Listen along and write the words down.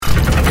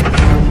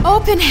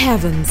Open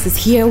Heavens is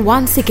here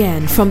once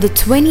again from the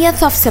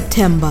 20th of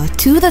September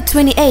to the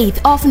 28th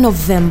of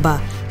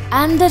November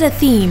under the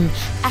theme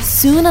As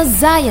Soon as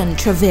Zion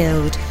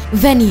Travailed.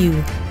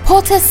 Venue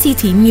Porter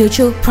City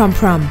Mutual Prom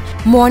Prom.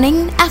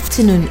 Morning,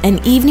 afternoon and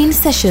evening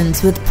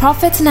sessions with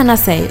Prophet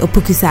Nanase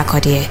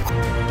Opoku-Sarkodie.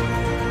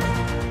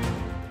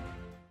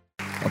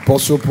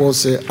 Apostle Paul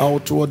said,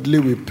 outwardly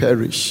we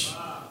perish,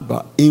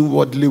 but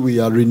inwardly we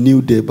are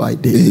renewed day by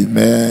day.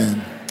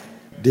 Amen.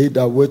 They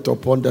that wait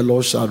upon the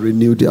Lord shall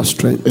renew their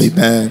strength.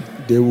 Amen.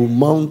 They will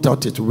mount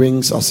out its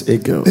wings as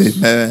eagles.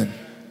 Amen.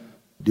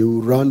 They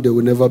will run, they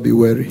will never be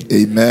weary.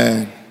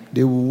 Amen.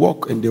 They will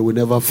walk and they will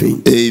never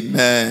faint.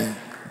 Amen.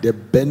 The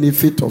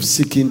benefit of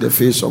seeking the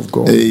face of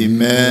God.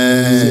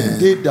 Amen.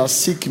 They that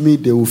seek me,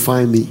 they will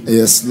find me.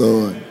 Yes,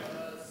 Lord.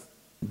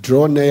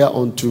 Draw near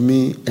unto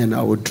me, and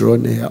I will draw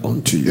near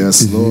unto you.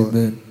 Yes, Lord.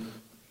 Amen.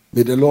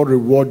 May the Lord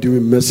reward you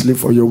immensely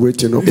for your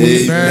waiting upon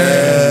Him.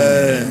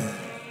 Amen.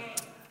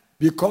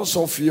 Because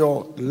of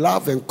your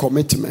love and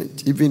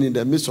commitment, even in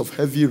the midst of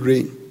heavy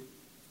rain,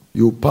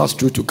 you pass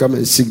through to come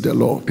and seek the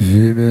Lord.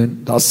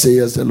 Amen. That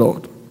says the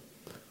Lord.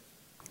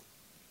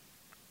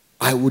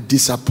 I will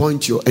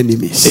disappoint your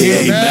enemies.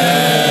 Amen.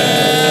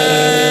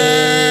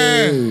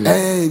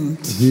 And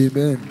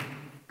Amen.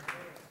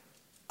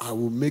 I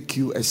will make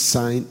you a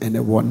sign and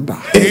a wonder.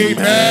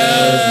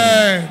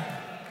 Amen.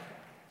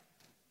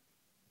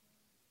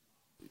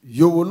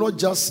 You will not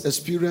just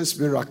experience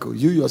miracle.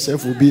 You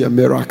yourself will be a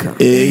miracle.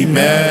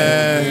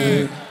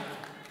 Amen.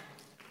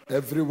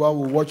 Everyone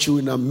will watch you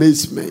in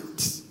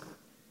amazement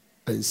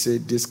and say,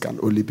 this can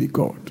only be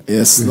God.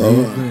 Yes,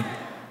 Lord.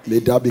 May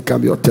that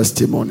become your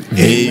testimony.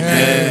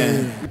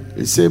 Amen.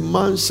 He said,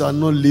 man shall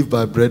not live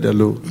by bread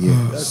alone.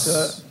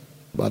 Yes.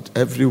 But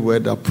every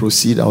word that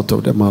proceeds out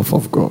of the mouth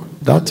of God.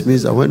 That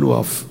means that when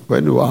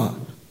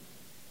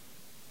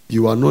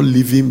you are not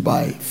living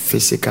by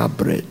physical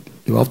bread.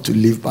 You have to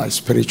live by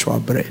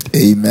spiritual bread.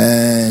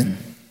 Amen.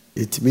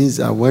 It means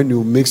that when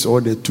you mix all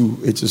the two,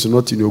 it is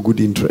not in your good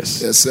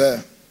interest. Yes,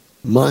 sir.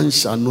 Man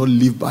shall not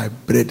live by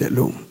bread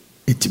alone.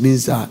 It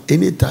means that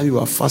anytime you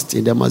are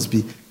fasting, there must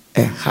be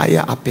a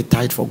higher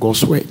appetite for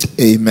God's word.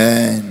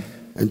 Amen.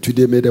 And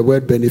today may the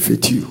word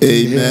benefit you.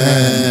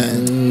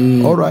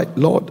 Amen. All right,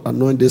 Lord,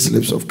 anoint these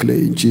lips of clay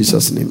in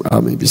Jesus' name.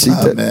 Amen. Be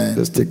seated. Amen.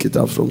 Let's take it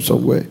up from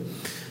somewhere.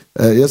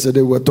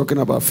 Yesterday we were talking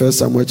about 1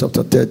 Samuel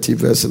chapter 30,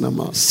 verse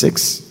number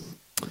 6.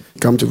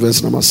 Come to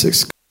verse number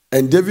 6.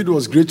 And David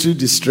was greatly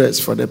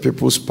distressed, for the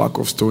people spoke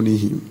of stoning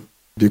him,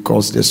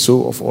 because the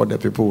soul of all the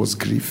people was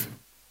grieved.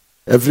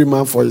 Every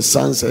man for his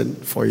sons and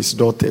for his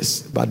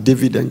daughters. But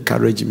David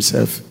encouraged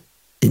himself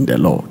in the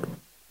Lord,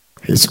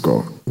 his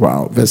God.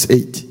 Wow. Verse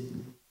 8.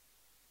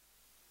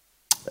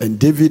 And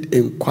David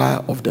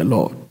inquired of the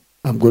Lord.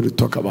 I'm going to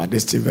talk about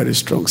this thing very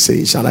strong,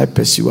 saying, shall I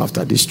pursue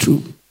after this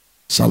troop?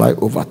 Shall I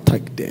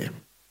overtake them?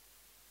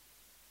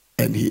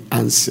 And he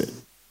answered,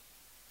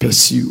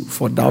 pursue,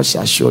 for thou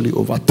shalt surely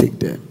overtake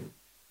them,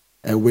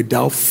 and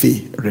without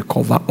fear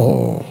recover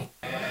all.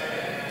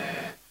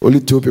 Only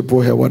 2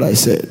 people heard what I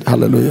said.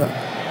 Hallelujah.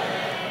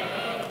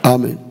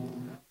 Amen.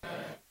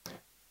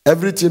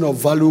 Everything of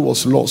value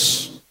was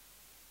lost.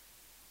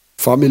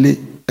 Family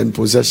and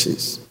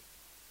possessions.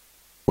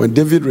 When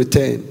David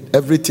returned,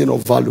 everything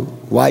of value,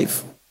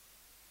 wife,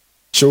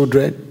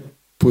 children,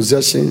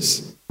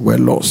 possessions were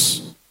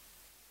lost.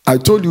 I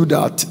told you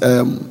that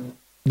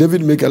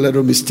David made a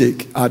little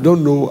mistake. I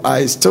don't know.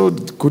 I still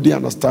couldn't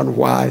understand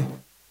why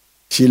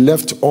he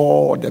left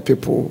all the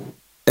people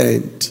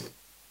and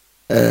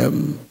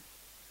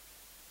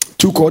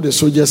took all the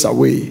soldiers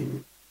away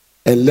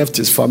and left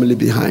his family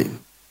behind.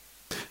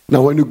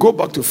 Now, when you go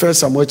back to 1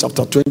 Samuel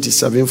chapter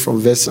 27 from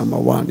verse number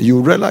 1,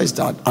 you realize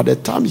that at the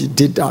time he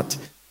did that,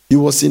 he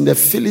was in the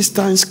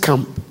Philistines'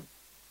 camp.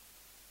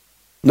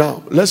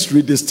 Now, let's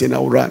read this thing.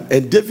 I'll run.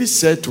 And David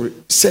said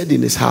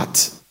in his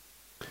heart,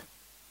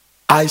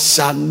 I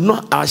shall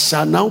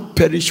now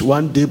perish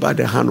one day by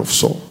the hand of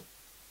Saul.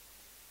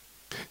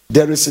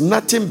 There is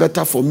nothing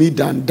better for me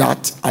than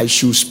that I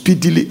should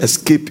speedily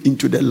escape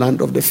into the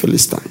land of the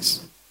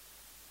Philistines.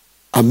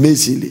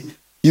 Amazingly,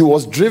 he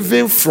was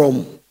driven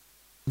from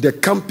the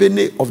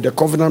company of the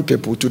covenant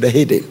people to the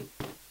heathen.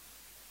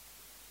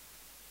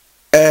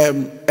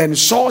 And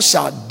Saul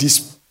shall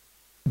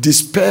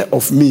despair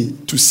of me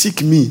to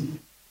seek me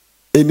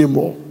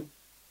anymore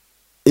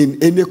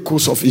in any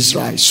coast of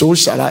Israel. So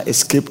shall I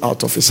escape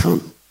out of his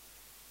hand.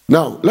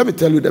 Now, let me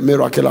tell you the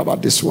miracle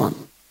about this one.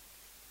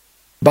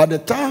 By the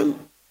time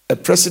a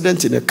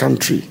president in a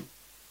country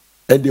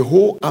and the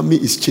whole army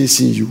is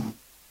chasing you,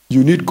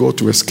 you need God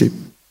to escape.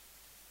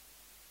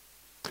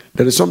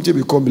 There is something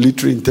we call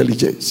military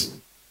intelligence.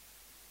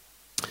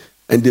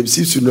 And they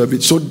seem to know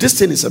it. So this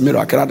thing is a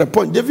miracle. At the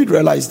point, David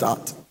realized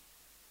that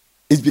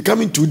it's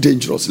becoming too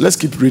dangerous. Let's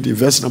keep reading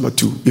verse number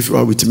 2, if you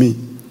are with me.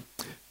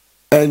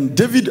 And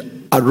David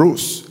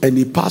arose and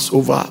he passed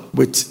over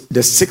with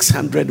the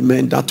 600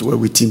 men that were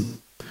with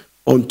him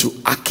unto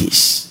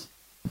Achish,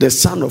 the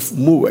son of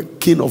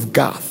Moab, king of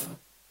Gath.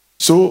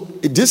 So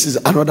this is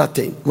another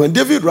thing. When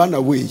David ran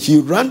away, he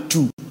ran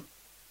to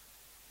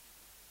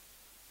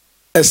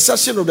a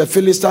section of the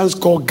Philistines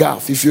called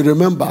Gath. If you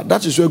remember,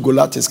 that is where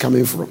Goliath is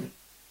coming from.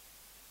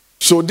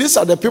 So these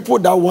are the people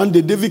that one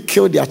day David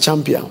killed their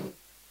champion,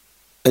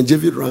 and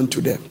David ran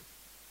to them.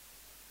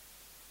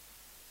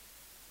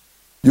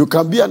 You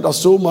can be under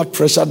so much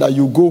pressure that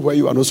you go where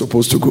you are not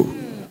supposed to go.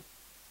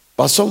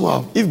 But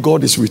somehow, if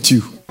God is with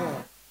you,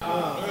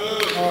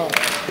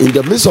 in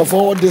the midst of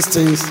all these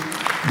things,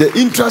 the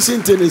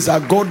interesting thing is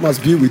that God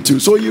must be with you.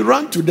 So he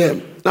ran to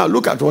them. Now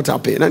look at what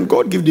happened. And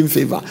God gave him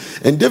favor.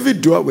 And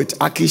David dwelt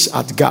with Achish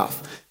at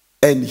Gath,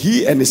 and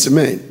he and his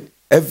men,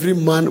 every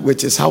man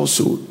with his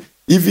household,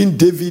 even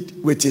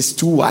David with his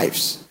 2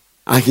 wives,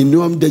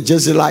 Ahinoam the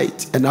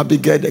Jezreelite and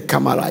Abigail the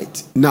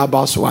Carmelite,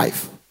 Nabal's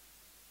wife.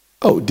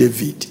 Oh,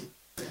 David.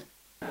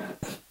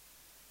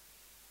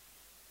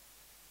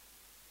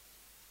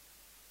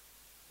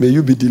 May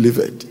you be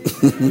delivered.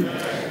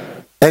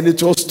 And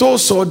it was told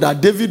Saul that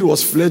David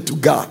was fled to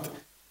Gath,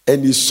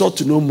 and he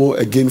sought no more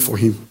again for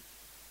him,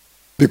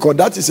 because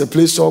that is a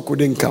place Saul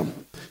couldn't come.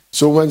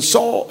 So when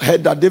Saul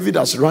heard that David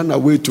has run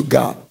away to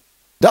Gath,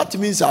 that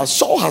means that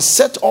Saul has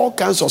set all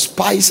kinds of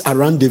spies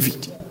around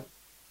David.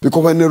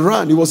 Because when he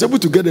ran, he was able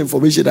to get the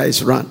information that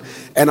he's run.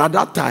 And at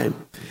that time,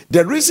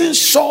 the reason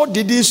Saul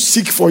didn't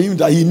seek for him,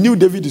 that he knew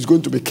David is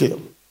going to be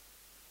killed.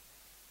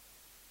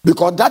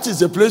 Because that is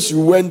the place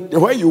you went,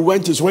 where you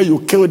went is where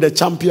you killed the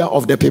champion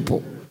of the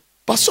people.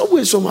 But some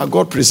way, somehow,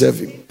 God preserve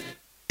him.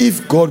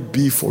 If God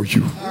be for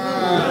you.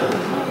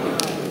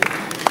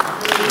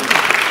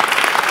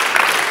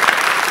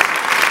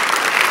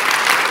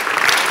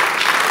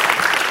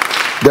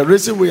 The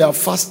reason we are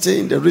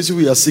fasting, the reason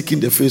we are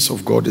seeking the face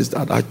of God is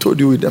that I told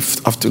you in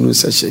the afternoon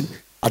session,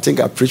 I think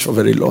I preached for a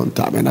very long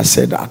time, and I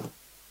said that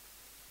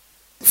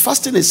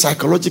fasting is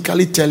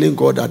psychologically telling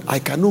God that I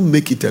cannot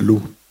make it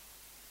alone.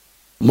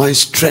 My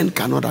strength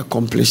cannot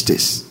accomplish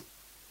this.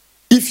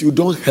 If you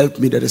don't help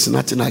me, there is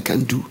nothing I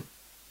can do.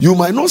 You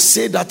might not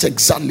say that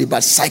exactly,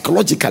 but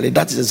psychologically,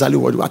 that is exactly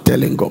what you are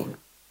telling God.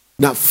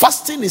 Now,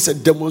 fasting is a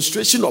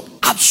demonstration of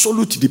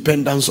absolute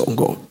dependence on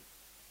God.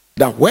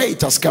 That where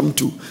it has come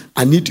to,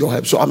 I need your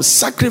help. So I'm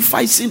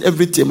sacrificing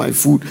everything, my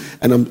food,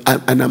 and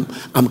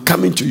I'm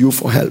coming to you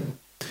for help.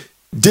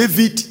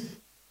 David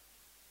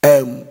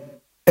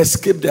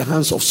escaped the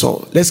hands of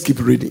Saul. Let's keep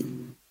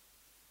reading.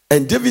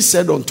 And David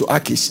said unto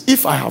Achish,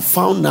 if I have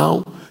found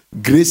now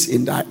grace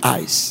in thy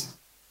eyes,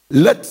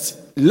 let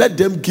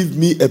them give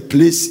me a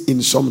place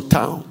in some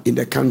town in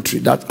the country,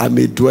 that I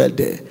may dwell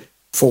there.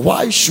 For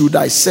why should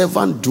thy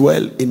servant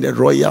dwell in the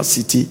royal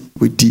city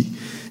with thee?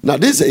 Now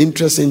this is an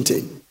interesting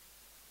thing.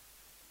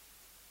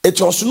 It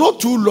was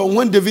not too long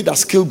when David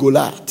has killed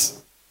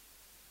Goliath,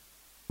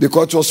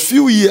 because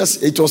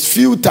it was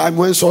few time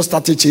when Saul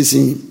started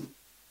chasing him.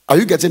 Are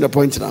you getting the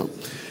point now?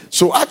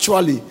 So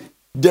actually,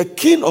 the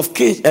king of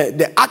kings,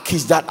 the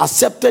Achish that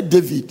accepted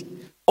David,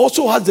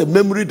 also has the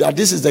memory that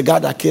this is the guy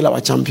that killed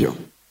our champion.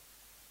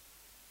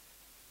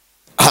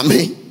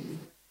 Amen.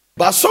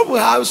 But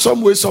somehow,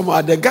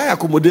 somehow, the guy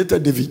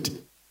accommodated David.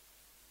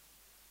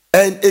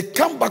 And it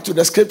comes back to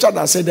the scripture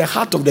that said the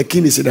heart of the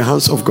king is in the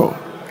hands of God.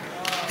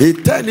 He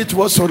turn it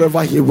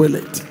whatsoever he will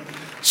it.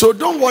 So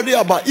don't worry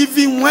about,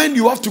 even when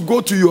you have to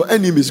go to your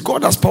enemies,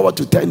 God has power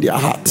to turn their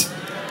heart.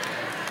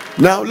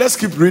 Now let's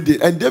keep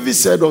reading. And David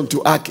said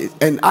unto Achish,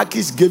 and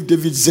Achish gave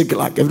David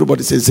Ziklag.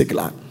 Everybody say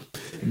Ziklag.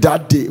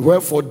 That day,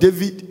 wherefore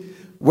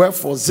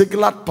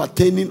Ziklag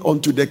pertaining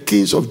unto the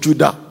kings of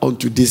Judah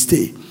unto this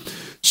day.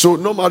 So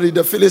normally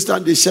the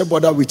Philistines, they share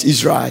border with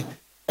Israel,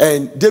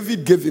 and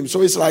David gave him.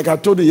 So it's like I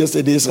told you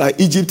yesterday, it's like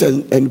Egypt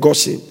and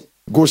Goshen.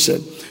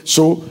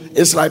 So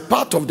it's like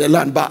part of the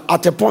land, but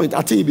at a point,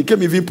 I think it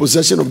became even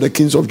possession of the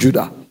kings of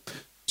Judah.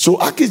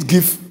 So Achish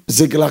gave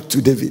Ziklag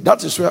to David.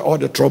 That is where all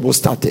the trouble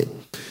started.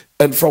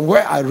 And from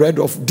where I read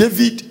of,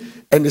 David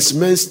and his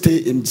men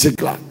stayed in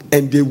Ziklag,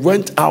 and they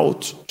went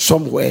out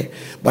somewhere.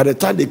 By the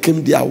time they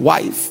came, their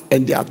wife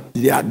and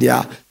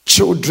their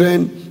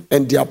children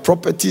and their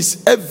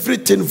properties,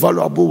 everything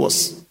valuable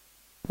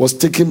was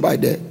taken by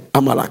the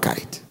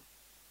Amalekite.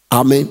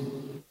 Amen.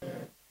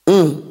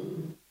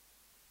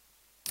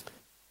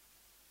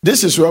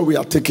 This is where we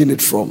are taking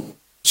it from.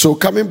 So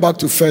coming back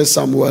to 1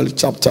 Samuel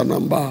chapter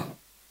number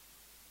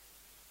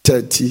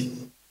 30,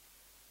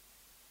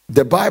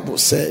 the Bible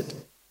said,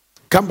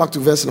 come back to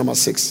verse number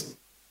 6.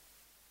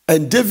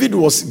 And David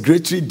was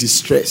greatly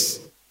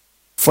distressed,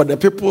 for the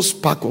people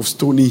spake of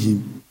stoning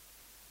him,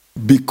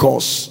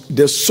 because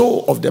the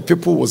soul of the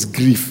people was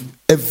grief,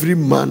 every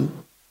man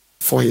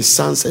for his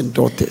sons and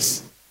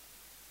daughters.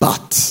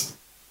 But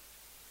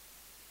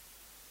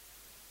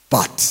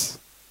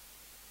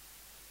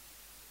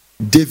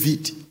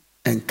David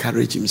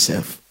encouraged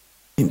himself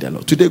in the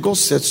Lord. Today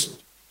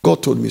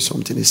God told me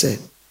something. He said,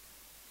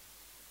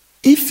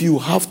 if you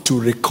have to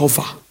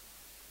recover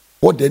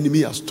what the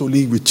enemy has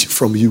stolen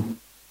from you,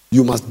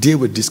 you must deal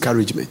with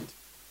discouragement.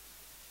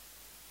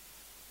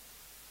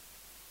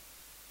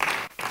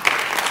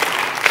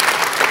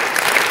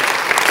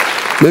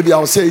 Maybe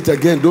I'll say it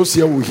again. Those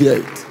here will hear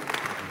it.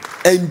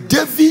 And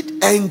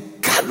David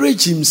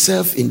encouraged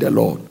himself in the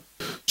Lord.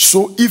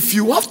 So if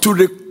you have to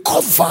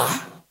recover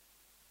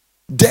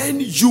then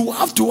you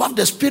have to have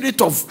the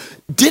spirit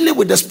of dealing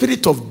with the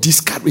spirit of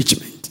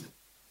discouragement.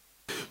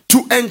 To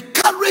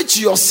encourage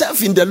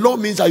yourself in the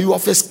Lord means that you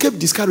have escaped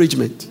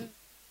discouragement.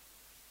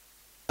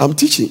 I'm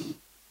teaching.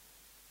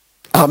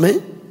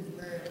 Amen.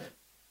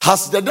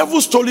 Has the devil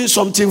stolen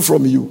something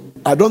from you?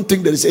 I don't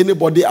think there is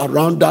anybody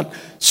around that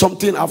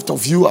something out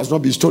of you has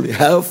not been stolen.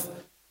 Health,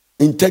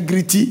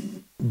 integrity,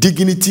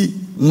 dignity,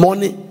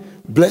 money,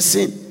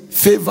 blessing,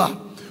 favor.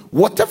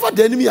 Whatever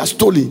the enemy has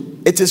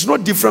stolen, it is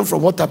not different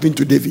from what happened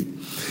to David.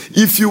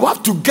 If you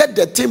have to get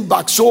the thing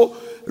back, so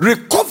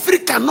recovery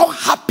cannot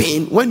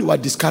happen when you are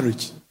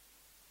discouraged.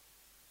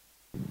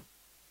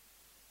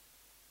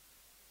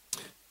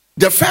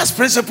 The first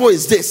principle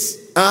is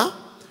this.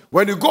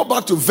 When you go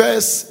back to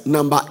verse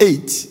number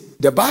 8,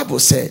 the Bible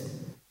said,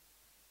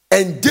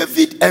 and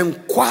David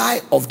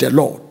inquired of the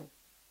Lord.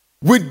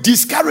 With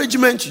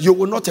discouragement, you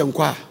will not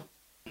inquire.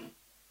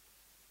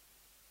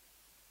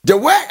 The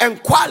word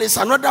inquire is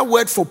another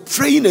word for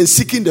praying and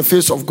seeking the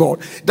face of God.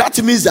 That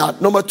means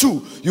that, number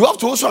 2, you have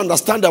to also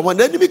understand that when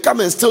the enemy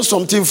comes and steals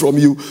something from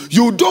you,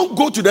 you don't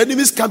go to the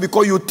enemy's camp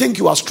because you think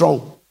you are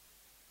strong.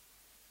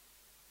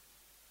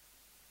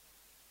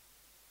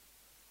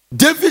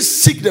 David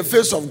seek the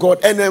face of God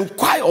and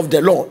inquire of the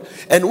Lord.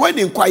 And when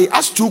he inquire, he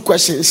asked 2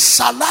 questions.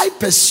 Shall I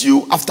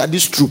pursue after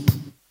this troop?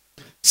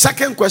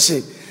 Second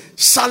question,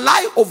 shall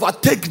I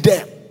overtake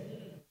them?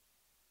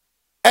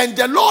 And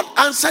the Lord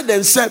answered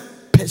and said,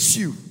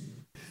 pursue.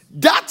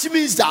 That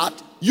means that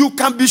you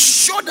can be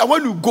sure that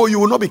when you go, you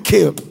will not be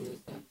killed.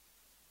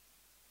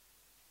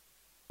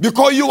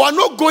 Because you are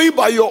not going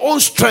by your own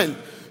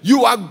strength.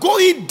 You are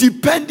going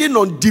depending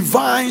on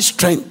divine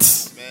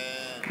strength.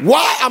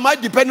 Why am I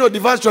depending on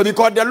divine strength?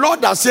 Because the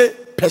Lord has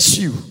said,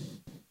 pursue.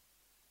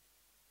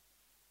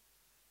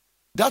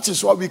 That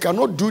is why we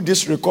cannot do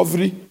this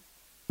recovery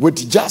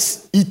with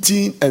just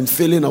eating and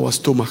filling our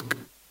stomach.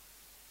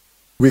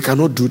 We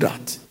cannot do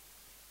that.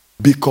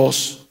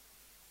 Because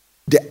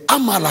the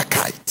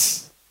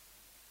Amalekites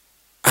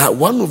are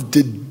one of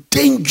the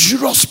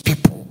dangerous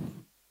people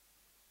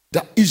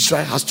that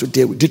Israel has to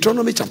deal with.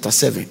 Deuteronomy chapter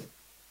 7.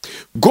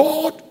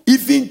 God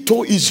even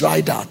told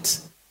Israel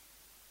that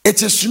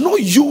it is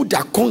not you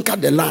that conquer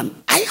the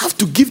land. I have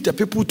to give the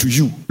people to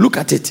you. Look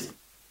at it.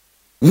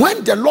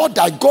 When the Lord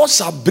thy God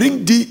shall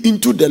bring thee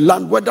into the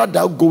land, whether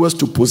thou goest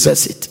to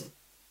possess it,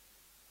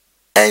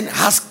 and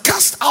has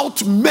cast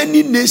out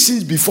many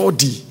nations before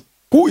thee.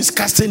 Who is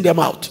casting them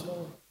out?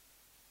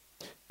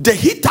 The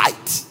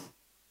Hittite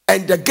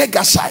and the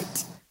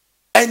Girgashite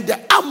and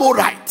the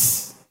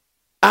Amorites,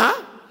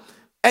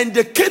 and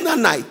the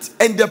Canaanite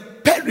and the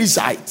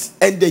Perizzite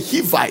and the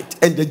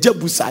Hivite and the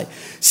Jebusite,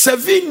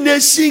 7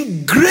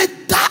 nations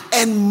greater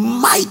and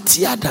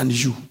mightier than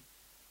you.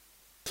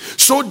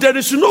 So there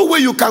is no way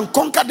you can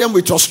conquer them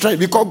with your strength,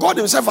 because God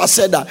himself has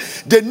said that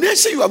the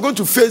nation you are going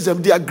to face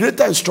them, they are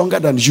greater and stronger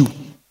than you.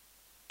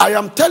 I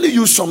am telling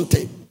you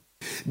something.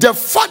 The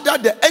fact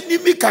that the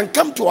enemy can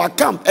come to our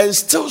camp and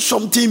steal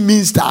something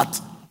means that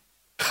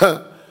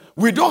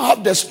we don't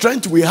have the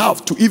strength we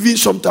have to even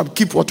sometimes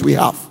keep what we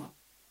have.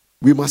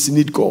 We must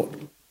need God.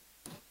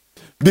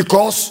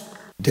 Because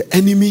the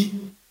enemy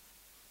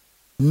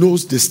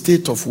knows the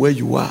state of where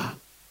you are,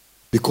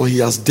 because he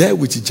has dealt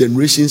with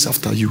generations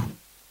after you.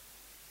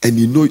 And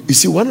you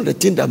see, one of the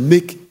things that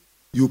make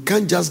you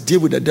can't just deal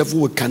with the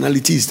devil with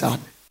carnality is that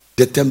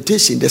the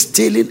temptation, the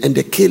stealing and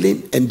the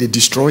killing and the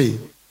destroying,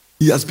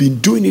 he has been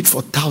doing it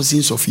for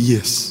thousands of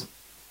years.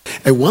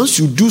 And once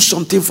you do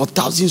something for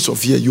thousands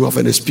of years, you have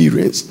an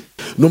experience.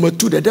 Number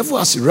 2, the devil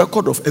has a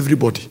record of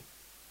everybody.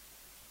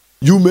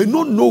 You may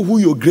not know who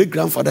your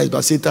great-grandfather is,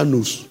 but Satan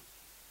knows.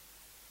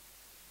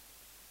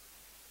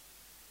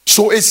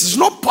 So it's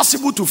not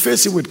possible to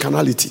face him with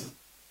carnality.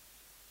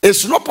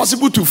 It's not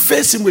possible to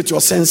face him with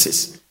your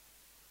senses.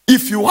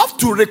 If you have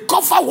to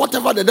recover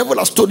whatever the devil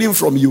has stolen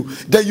from you,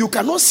 then you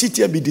cannot sit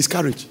here and be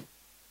discouraged.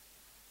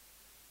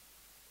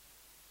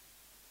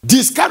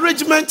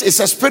 Discouragement is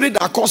a spirit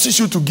that causes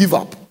you to give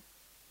up.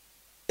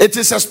 It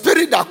is a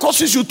spirit that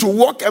causes you to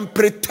walk and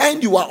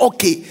pretend you are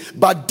okay,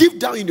 but deep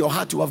down in your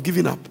heart you have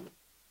given up.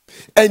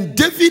 And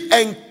David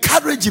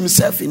encouraged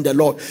himself in the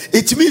Lord.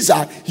 It means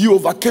that he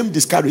overcame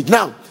discouragement.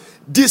 Now,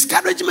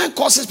 discouragement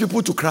causes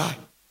people to cry.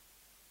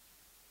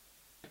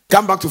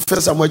 Come back to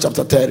 1 Samuel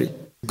chapter 30.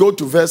 Go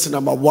to verse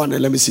number 1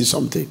 and let me see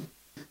something.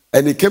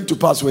 And it came to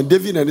pass when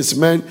David and his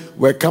men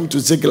were come to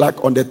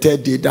Ziklag on the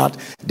 3rd day that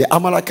the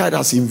Amalekite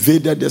has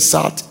invaded the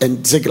south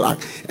and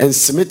Ziklag and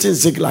smitten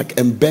Ziklag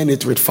and burned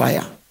it with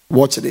fire.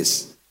 Watch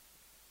this.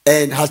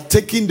 And has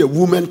taken the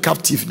women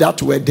captive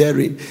that were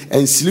therein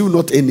and slew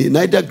not any,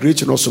 neither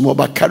great nor small,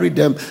 but carried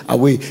them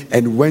away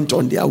and went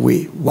on their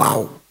way.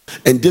 Wow.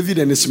 And David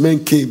and his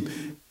men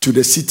came to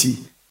the city,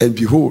 and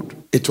behold,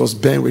 it was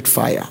burned with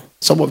fire.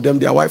 Some of them,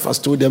 their wife has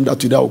told them that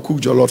today I will cook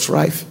jollof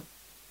rice.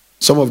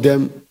 Some of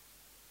them,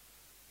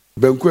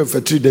 benku and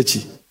fetri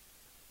dechi.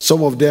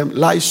 Some of them,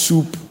 light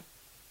soup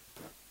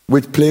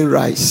with plain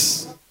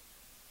rice.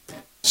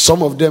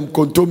 Some of them,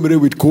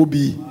 kontomire with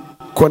kobe,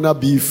 corner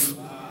beef,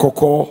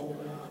 cocoa,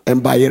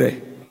 and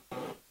bayere.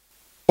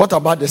 What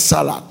about the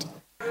salad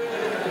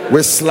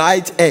with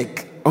sliced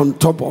egg on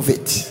top of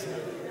it?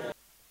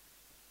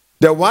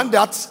 The one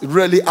that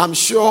really, I'm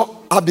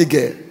sure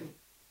Abigail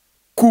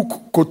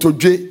cook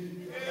kotoje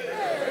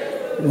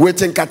with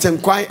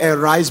nkatenkwai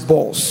and rice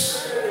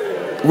balls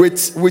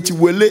with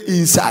wele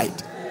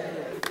inside.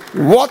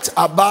 What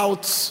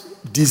about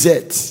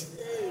dessert?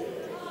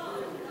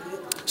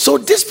 So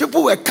these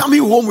people were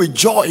coming home with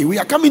joy. We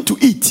are coming to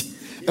eat.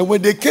 And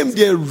when they came,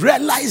 they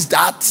realized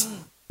that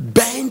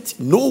bent,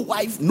 no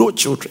wife, no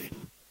children.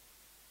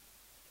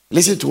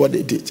 Listen to what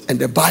they did. And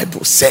the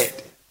Bible said,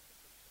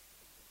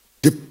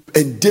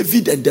 and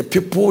David and the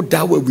people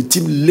that were with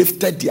him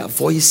lifted their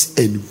voice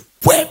and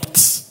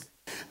wept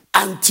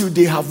until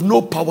they have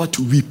no power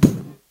to weep.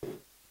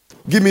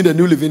 Give me the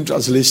New Living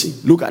Translation.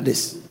 Look at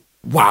this.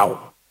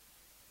 Wow.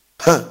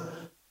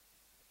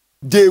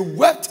 They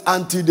wept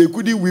until they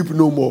couldn't weep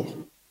no more.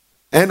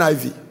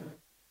 NIV.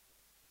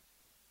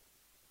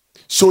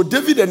 So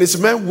David and his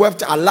men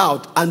wept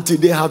aloud until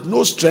they had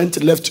no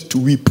strength left to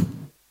weep.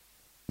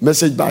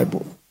 Message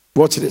Bible.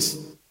 Watch this.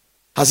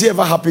 Has it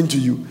ever happened to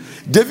you?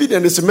 David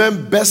and his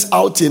men burst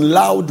out in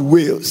loud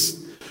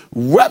wails,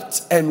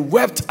 wept and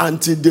wept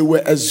until they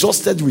were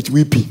exhausted with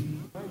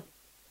weeping.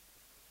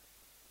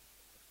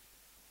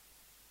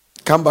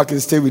 Come back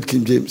and stay with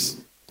King James.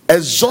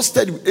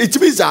 Exhausted. It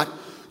means that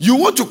you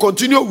want to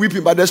continue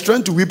weeping, but the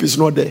strength to weep is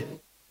not there.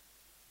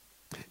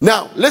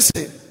 Now,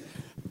 listen.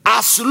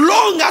 As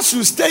long as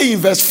you stay in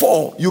verse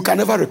 4, you can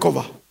never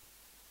recover.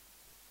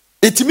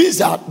 It means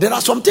that there are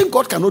something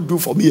God cannot do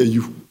for me and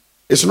you.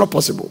 It's not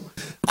possible.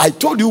 I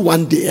told you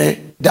one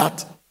day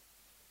that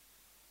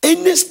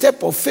any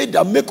step of faith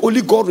that make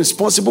only God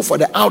responsible for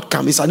the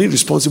outcome is an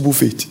irresponsible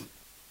faith.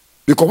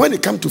 Because when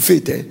it comes to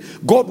faith,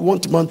 God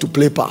wants man to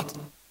play part.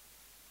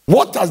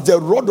 What does the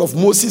rod of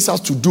Moses has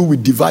to do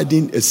with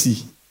dividing a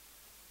sea?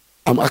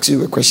 I'm asking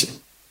you a question.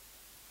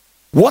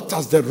 What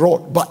does the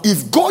rod? But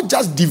if God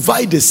just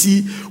divide the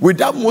sea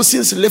without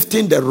Moses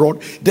lifting the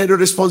rod, then the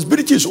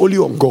responsibility is only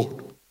on God.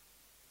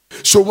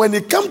 So when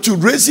it comes to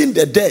raising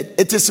the dead,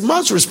 it is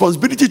man's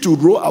responsibility to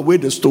roll away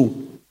the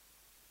stone.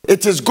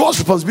 It is God's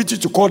responsibility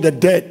to call the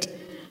dead.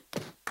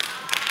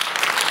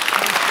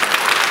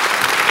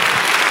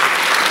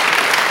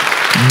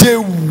 They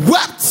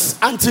wept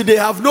until they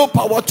have no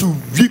power to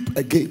weep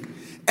again.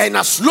 And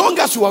as long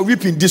as you are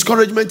weeping,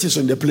 discouragement is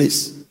in the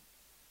place.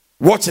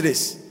 Watch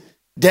this.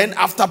 Then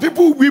after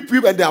people weep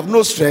and they have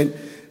no strength,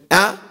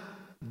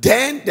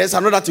 then there's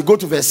another thing. Go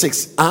to verse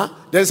 6.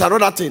 There's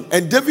another thing.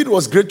 And David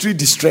was greatly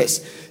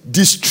distressed.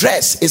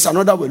 Distress is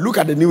another way. Look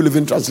at the New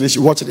Living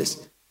Translation. Watch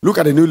this. Look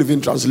at the New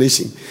Living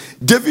Translation.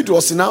 David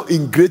was now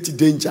in great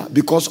danger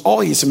because all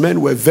his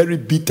men were very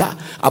bitter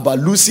about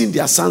losing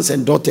their sons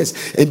and daughters.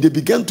 And they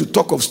began to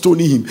talk of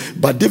stoning him.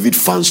 But David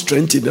found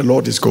strength in the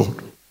Lord his God.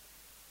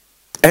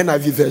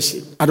 NIV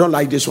version. I don't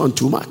like this one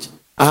too much.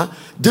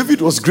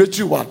 David was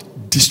greatly what?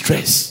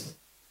 Distress.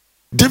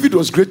 David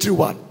was greatly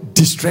what?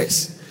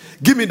 Distress.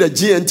 Give me the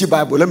GNT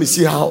Bible. Let me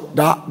see how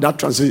that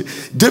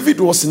translates. David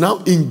was now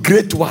in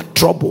great what?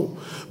 Trouble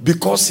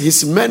because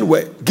his men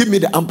were. Give me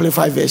the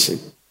Amplified version.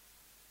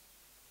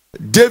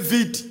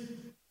 David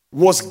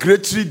was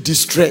greatly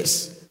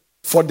distressed,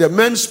 for the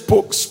men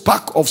spoke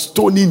of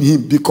stoning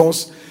him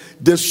because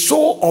the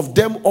soul of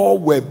them all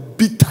were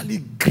bitterly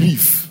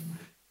grieved,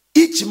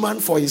 each man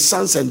for his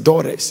sons and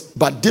daughters.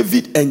 But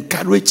David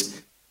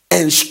encouraged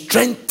and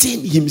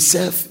strengthened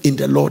himself in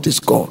the Lord his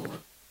God.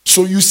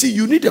 So you see,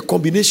 you need a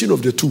combination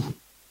of the two.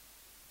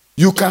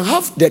 You can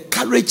have the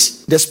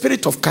courage, the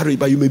spirit of courage,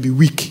 but you may be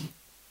weak.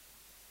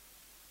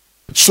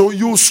 So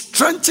you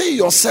strengthen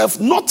yourself,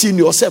 not in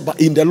yourself, but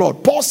in the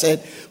Lord. Paul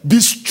said, be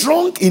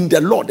strong in the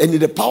Lord and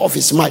in the power of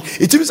his might.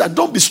 It means that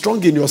don't be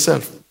strong in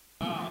yourself.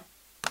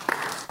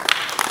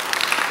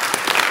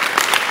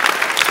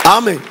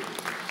 Amen.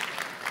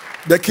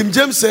 The King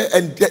James said,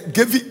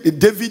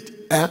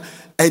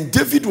 and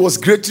David was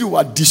greatly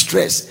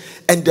distressed,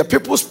 and the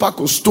people spoke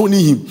of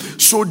stoning him.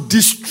 So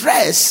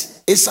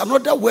distress is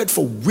another word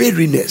for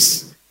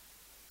weariness.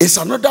 It's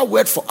another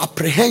word for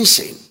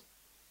apprehension.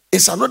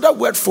 It's another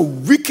word for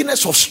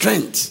weakness of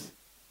strength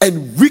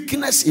and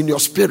weakness in your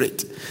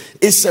spirit.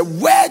 It's a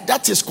word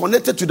that is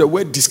connected to the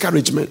word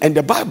discouragement. And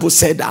the Bible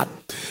said that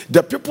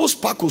the people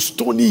spoke of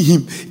stoning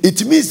him.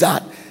 It means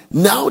that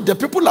now the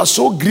people are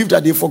so grieved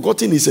that they've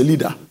forgotten he's a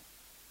leader.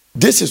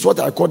 This is what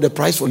I call the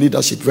price for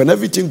leadership. When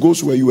everything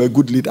goes well, you are a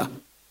good leader.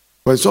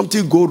 When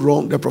something goes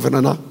wrong, the prophet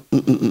Nana,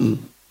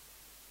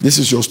 this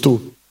is your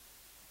stone.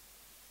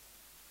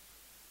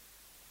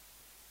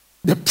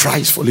 The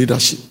price for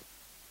leadership.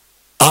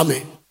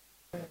 Amen.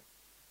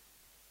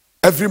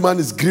 Every man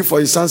is grieved for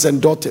his sons and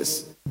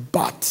daughters.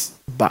 But,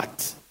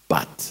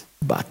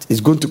 it's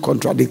going to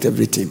contradict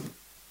everything.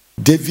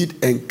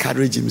 David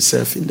encouraged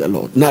himself in the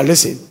Lord. Now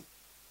listen.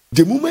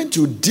 The moment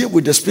you deal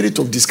with the spirit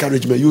of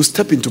discouragement, you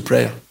step into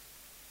prayer.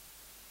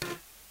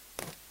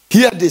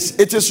 Hear this.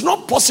 It is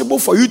not possible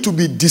for you to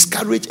be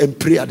discouraged and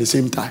pray at the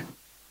same time.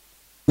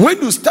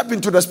 When you step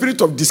into the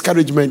spirit of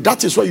discouragement,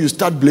 that is why you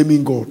start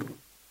blaming God.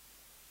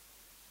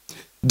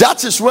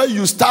 That is where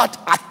you start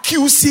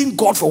accusing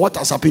God for what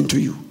has happened to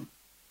you.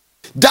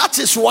 That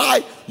is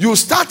why you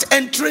start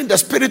entering the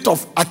spirit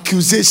of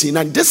accusation,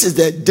 and this is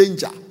the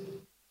danger.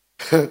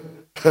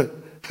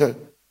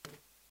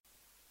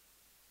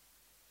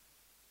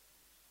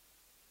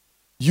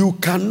 You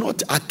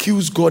cannot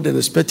accuse God and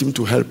expect him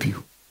to help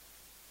you,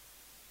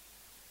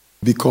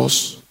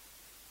 because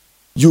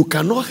you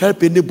cannot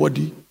help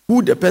anybody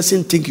who the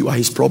person think you are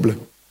his problem.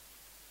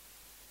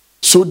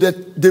 So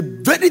that the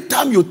very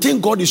time you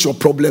think God is your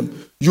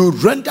problem, you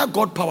render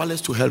God powerless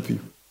to help you.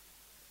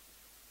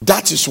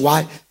 That is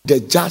why the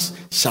just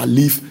shall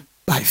live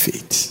by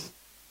faith.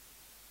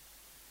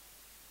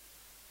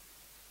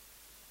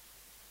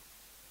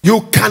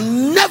 You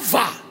can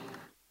never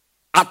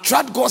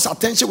attract God's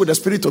attention with the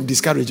spirit of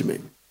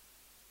discouragement.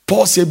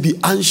 Paul said, be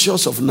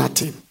anxious of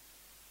nothing.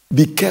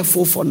 Be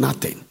careful for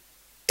nothing.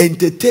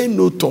 Entertain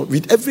no thought,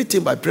 with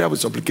everything by prayer with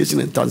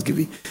supplication and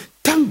thanksgiving.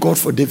 Thank God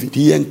for David.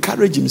 He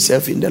encouraged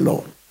himself in the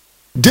Lord.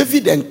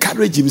 David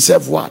encouraged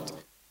himself what?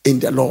 In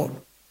the Lord.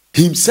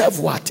 Himself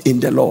what?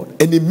 In the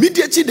Lord. And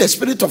immediately the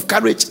spirit of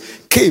courage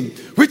came,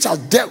 which has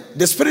dealt,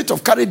 the spirit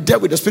of courage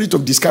dealt with the spirit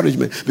of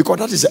discouragement, because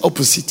that is the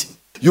opposite.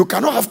 You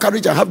cannot have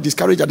courage and have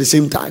discouragement at the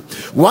same time.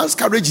 Once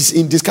courage is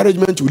in,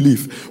 discouragement will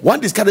leave. One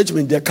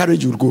discouragement, their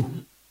courage will go.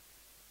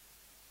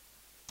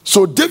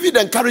 So David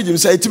encouraged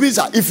himself. It means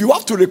that if you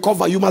have to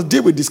recover, you must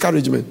deal with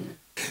discouragement.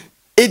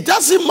 It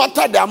doesn't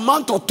matter the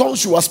amount of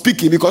tongues you are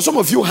speaking, because some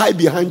of you hide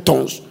behind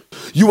tongues.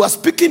 You are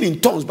speaking in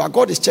tongues, but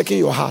God is checking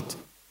your heart.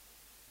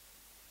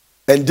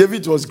 And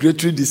David was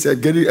greatly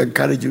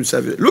encouraged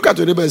himself. Look at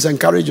your neighbor and say,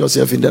 encourage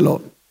yourself in the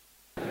Lord.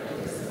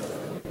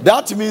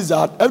 That means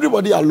that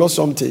everybody has lost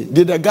something.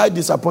 Did the guy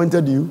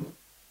disappointed you?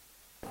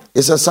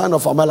 It's a sign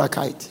of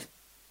Amalekite.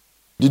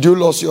 Did you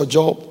lose your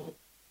job?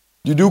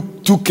 Did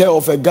you took care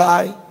of a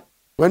guy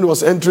when he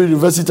was entering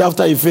university?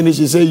 After he finished,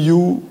 he said,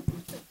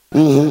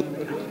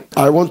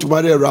 I want to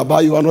marry a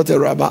rabbi. You are not a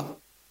rabbi.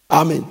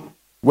 Amen.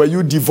 Were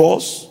you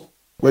divorced?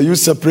 Were you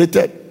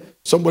separated?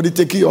 Somebody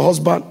taking your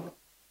husband?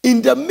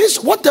 In the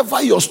midst,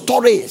 whatever your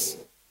story is,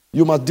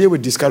 you must deal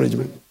with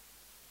discouragement.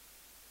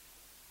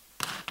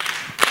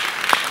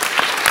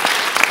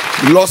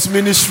 Lost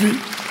ministry.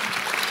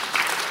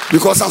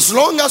 Because as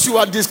long as you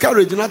are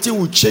discouraged, nothing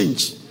will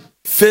change.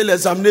 Fail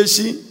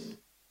examination,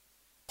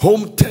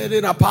 home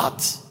tearing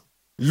apart,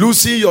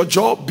 losing your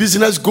job,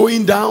 business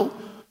going down.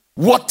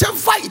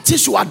 Whatever it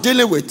is you are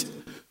dealing with,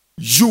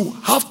 you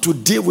have to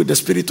deal with the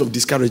spirit of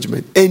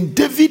discouragement. And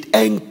David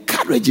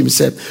encouraged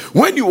himself.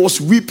 When he was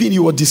weeping, he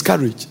was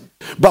discouraged.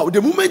 But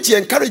the moment he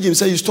encouraged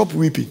himself, he stopped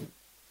weeping.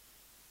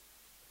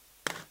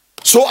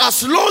 So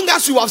as long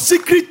as you have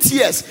secret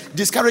tears,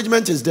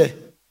 discouragement is there.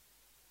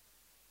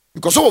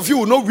 Because some of you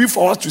will not weep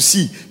for us to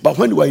see, but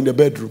when you are in the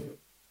bedroom.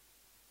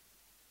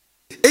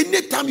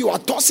 Anytime you are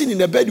tossing in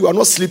the bed, you are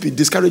not sleeping,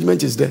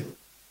 discouragement is there.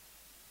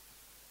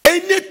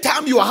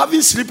 Anytime you are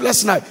having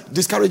sleepless night,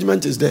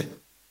 discouragement is there.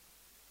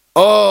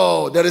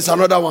 Oh, there is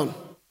another one.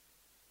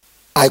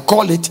 I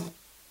call it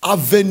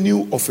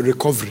avenue of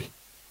recovery.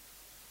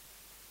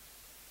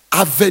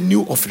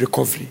 Avenue of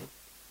recovery.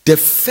 The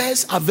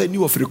first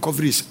avenue of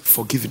recovery is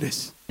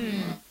forgiveness.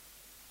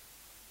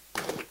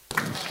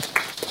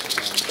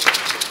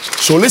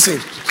 So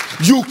listen,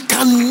 you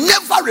can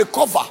never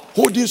recover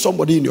holding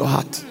somebody in your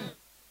heart.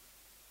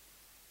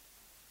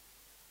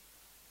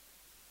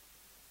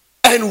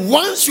 And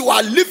once you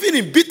are living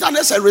in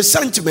bitterness and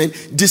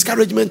resentment,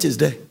 discouragement is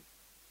there.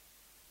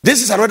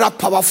 This is another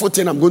powerful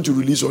thing I'm going to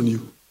release on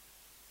you.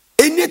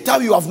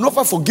 Anytime you have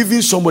never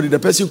forgiven somebody, the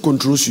person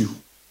controls you.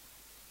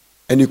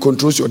 And he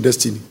controls your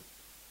destiny.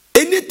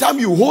 Anytime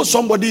you hold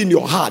somebody in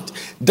your heart,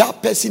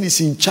 that person is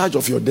in charge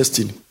of your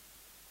destiny.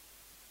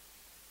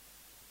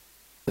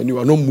 And you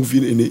are not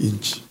moving any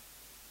inch.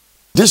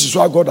 This is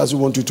why God doesn't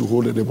want you to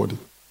hold anybody.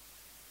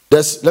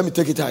 Let me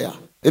take it higher.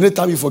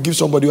 Anytime you forgive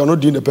somebody, you are not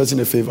doing the person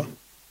a favor.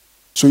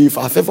 So if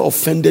I've ever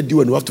offended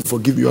you and you have to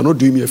forgive me, you are not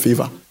doing me a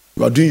favor.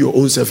 You are doing your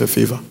own self a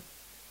favor.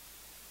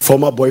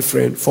 Former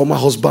boyfriend, former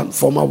husband,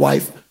 former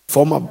wife,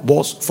 former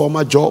boss,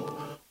 former job,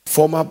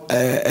 former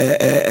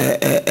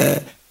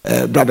brother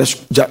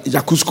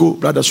Yakusko,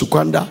 brother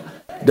Sukwanda,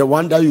 the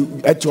one that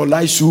you ate your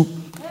life soup.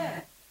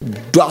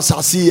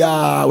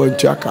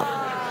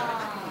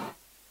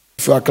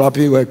 If you are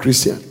clapping, you are a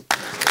Christian.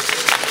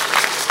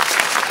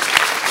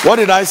 What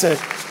did I say?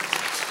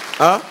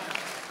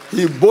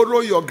 He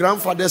borrowed your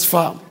grandfather's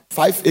farm,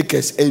 5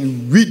 acres,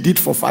 and weed it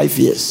for 5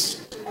 years.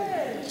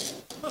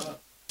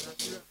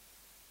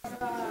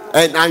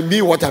 And I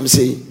mean what I'm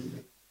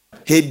saying.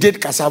 He did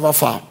cassava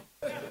farm.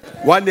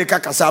 1 acre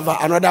cassava,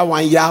 another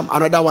one yam,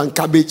 another one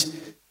cabbage.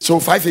 So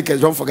 5 acres,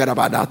 don't forget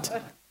about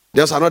that.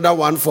 There's another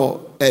one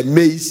for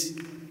maize.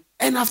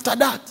 And after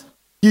that,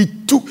 he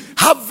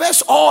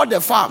harvest all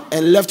the farm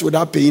and left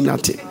without paying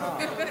nothing.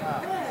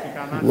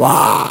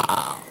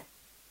 Wow.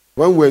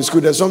 When we're in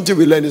school, there's something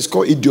we learn. It's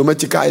called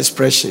idiomatical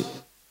expression.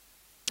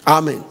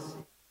 Amen.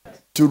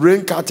 To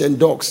rain cat and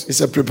dogs. It's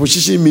a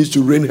preposition, means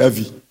to rain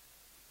heavy.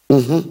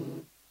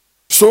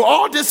 So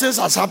all these things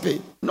has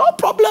happened. No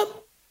problem.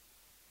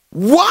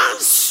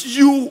 Once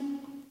you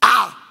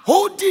are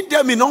holding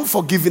them in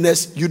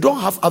unforgiveness, you don't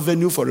have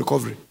avenue for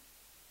recovery.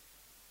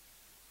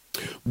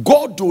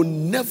 God will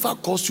never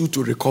cause you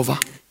to recover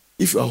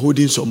if you are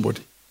holding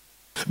somebody.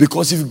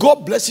 Because if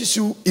God blesses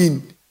you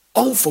in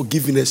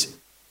unforgiveness,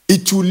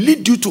 it will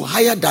lead you to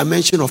higher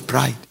dimension of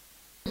pride.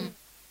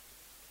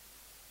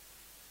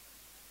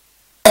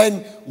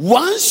 And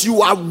once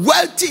you are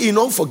wealthy in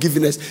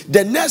unforgiveness,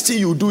 the next thing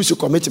you do is to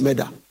commit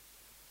murder.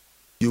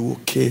 You will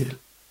kill.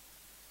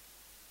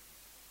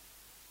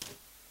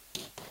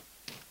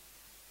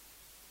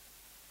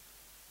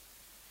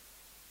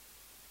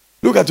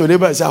 Look at your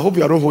neighbor and say, I hope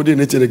you are not holding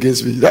anything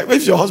against me. Like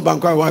if your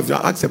husband or wife,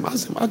 ask them.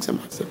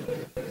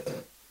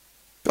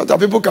 Because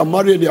people can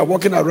marry and they are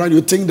walking around,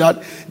 you think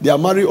that they are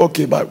married,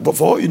 okay, but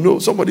for all you know,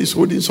 somebody is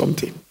holding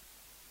something.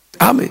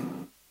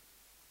 Amen.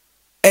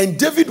 And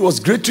David was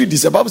greatly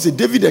disturbed. The Bible said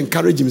David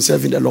encouraged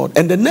himself in the Lord.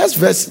 And the next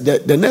verse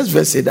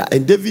said that,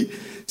 and David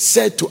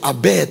said to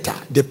Abiathar,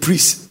 the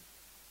priest,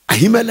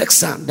 Ahimelech's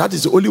son, that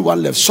is the only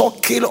one left, so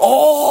kill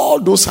all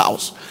those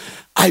houses.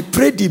 I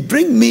pray thee,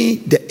 bring me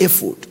the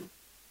ephod.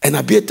 And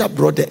Abiathar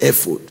brought the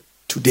ephod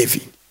to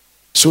David.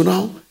 So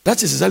now,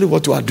 that is exactly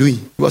what you are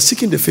doing. You are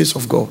seeking the face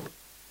of God.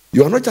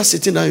 You are not just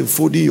sitting there and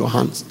folding your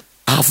hands.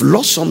 I have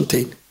lost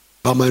something,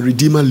 but my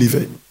Redeemer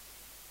liveth.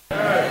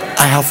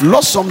 I have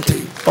lost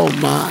something. Oh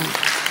my.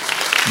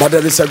 But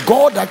there is a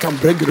God that can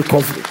bring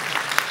recovery.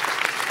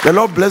 The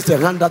Lord bless the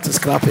hand that is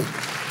clapping.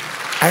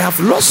 I have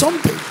lost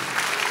something.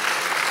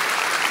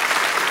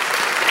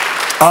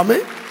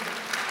 Amen.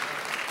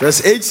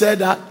 Verse 8 said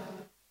that,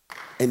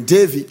 and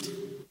David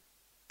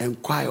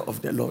inquired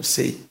of the Lord,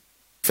 say,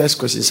 first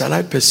question, shall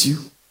I pursue?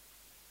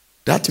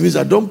 That means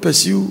I don't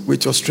pursue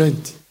with your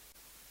strength.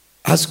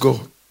 Ask God.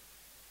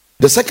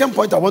 The second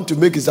point I want to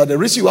make is that the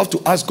reason you have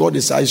to ask God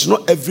is that it's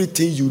not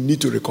everything you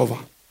need to recover.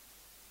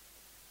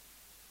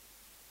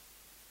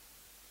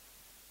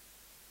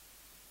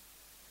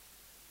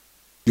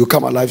 You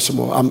come alive some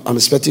more. I'm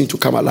expecting you to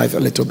come alive a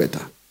little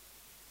better.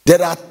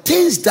 There are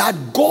things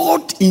that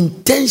God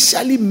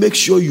intentionally makes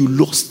sure you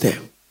lost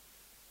them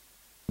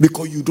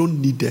because you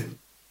don't need them.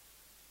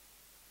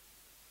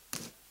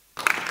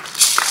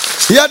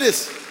 Hear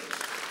this.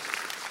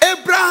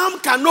 Abraham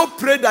cannot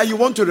pray that he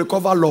wants to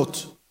recover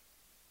Lot.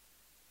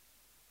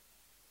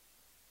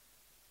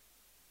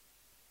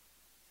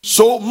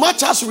 So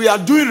much as we are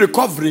doing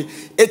recovery,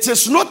 it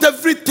is not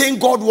everything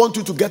God wants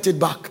you to get it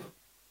back.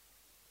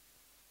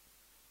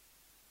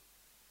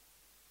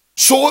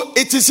 So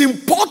it is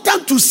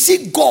important to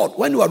seek God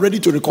when you are ready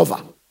to recover.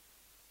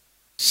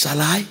 Shall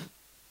I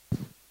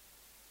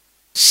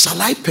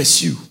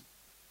pursue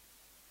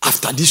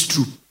after this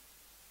troop?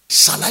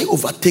 Shall I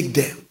overtake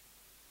them?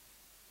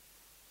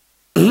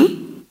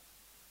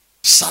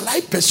 Shall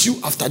I pursue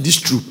after this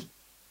troop?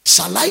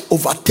 Shall I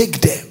overtake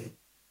them?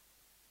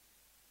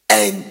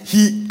 And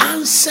he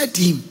answered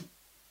him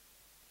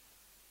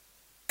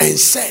and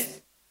said,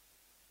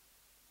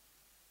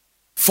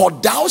 for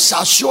thou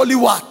shalt surely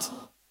what?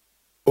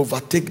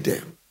 Overtake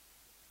them.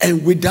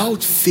 And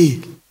without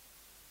fail.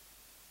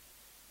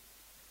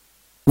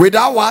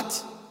 Without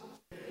what?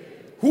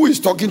 Who is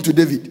talking to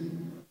David?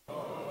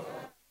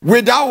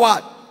 Without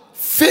what?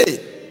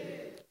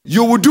 Faith.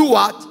 You will do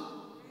what?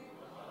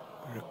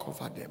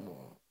 Recover them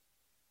all.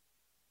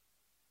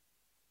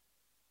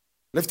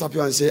 Lift up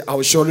your hand and say, I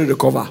will surely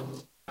recover.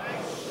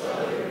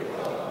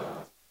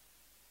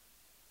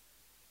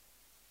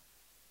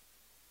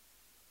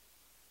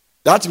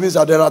 That means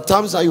that there are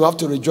times that you have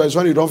to rejoice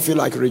when you don't feel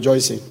like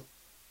rejoicing.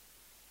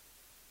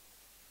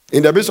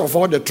 In the midst of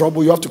all the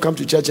trouble, you have to come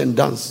to church and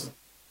dance.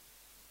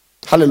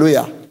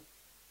 Hallelujah.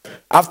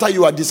 After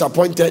you are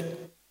disappointed,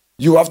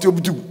 you have to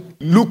be able to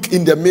look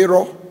in the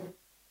mirror,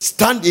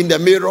 stand in the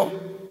mirror,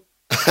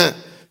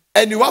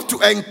 and you have to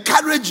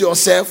encourage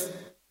yourself,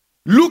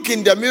 look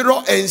in the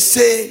mirror and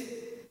say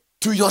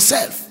to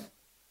yourself.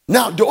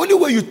 Now, the only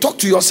way you talk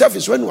to yourself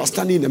is when you are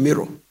standing in the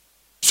mirror.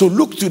 So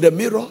look to the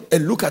mirror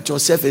and look at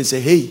yourself and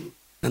say, hey,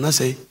 and I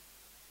say,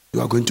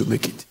 you are going to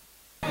make it.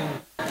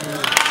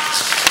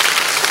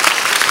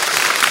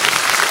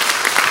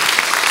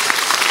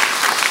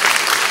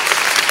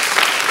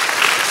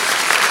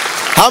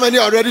 How many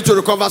are ready to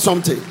recover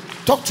something?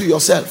 Talk to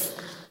yourself.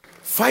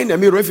 Find a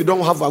mirror. If you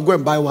don't have one, go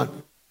and buy one.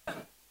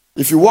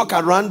 If you walk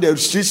around the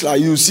streets, like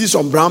you see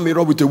some brown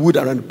mirror with a wood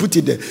around, put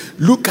it there.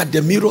 Look at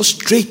the mirror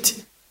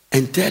straight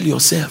and tell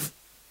yourself,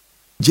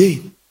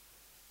 Jane,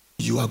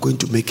 you are going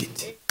to make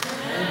it.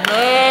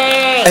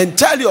 Amen. And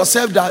tell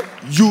yourself that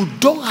you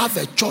don't have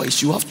a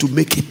choice, you have to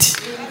make it.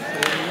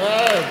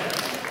 Amen.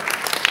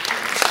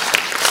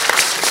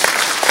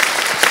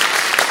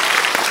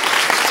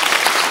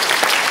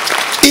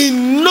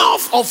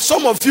 Enough of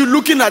some of you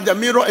looking at the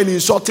mirror and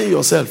insulting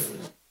yourself.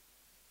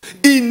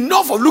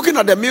 Enough of looking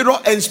at the mirror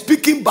and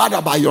speaking bad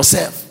about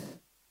yourself.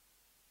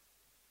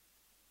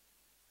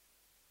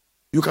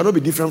 You cannot be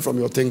different from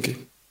your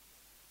thinking.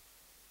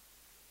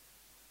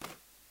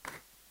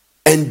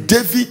 And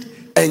David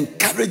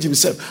encouraged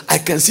himself. I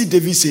can see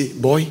David say,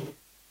 boy,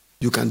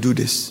 you can do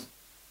this.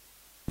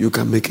 You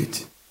can make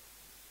it.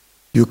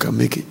 you can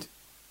make it.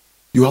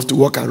 You have to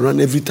walk around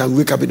every time,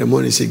 wake up in the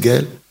morning and say,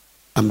 girl,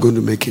 I'm going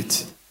to make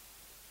it.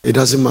 It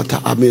doesn't matter.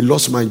 I may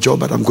lose my job,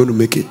 but I'm going to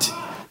make it.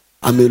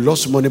 I may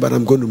lose money, but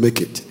I'm going to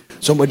make it.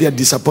 Somebody has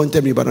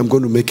disappointed me, but I'm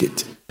going to make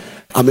it.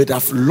 I may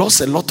have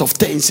lost a lot of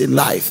things in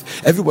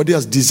life. Everybody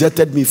has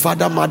deserted me,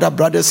 father, mother,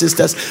 brothers,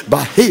 sisters.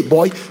 But hey,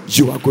 boy,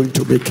 you are going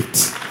to make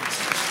it.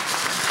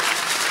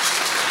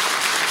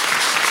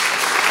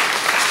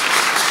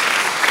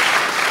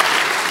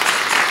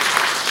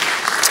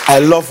 I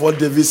love what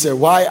David said.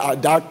 Why are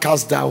thou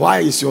cast down? Why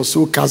is your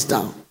soul cast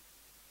down?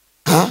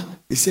 Huh?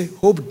 He said,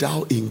 hope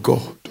thou in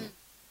God.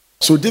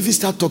 So David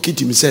started talking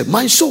to him. He said,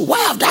 my soul, why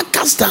have thou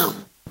cast down?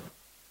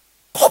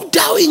 Hope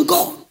thou in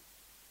God.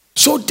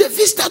 So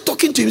David started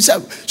talking to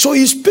himself. So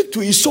he speak to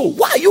his soul.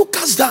 Why are you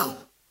cast down?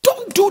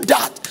 Don't do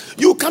that.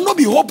 You cannot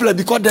be hopeless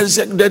because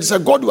there is a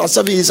God who are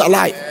serving is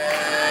alive.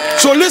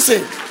 So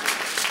listen.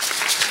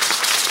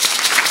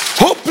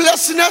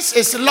 Hopelessness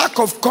is lack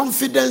of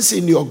confidence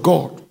in your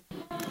God.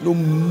 No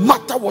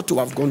matter what you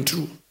have gone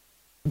through.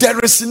 There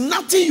is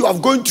nothing you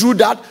have gone through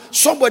that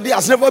somebody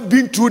has never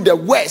been through the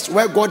worst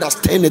where God has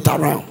turned it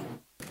around.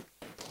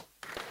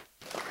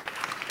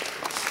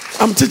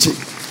 I'm teaching.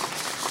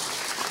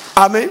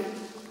 Amen.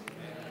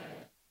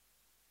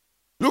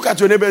 Look at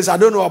your neighbor and say, I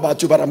don't know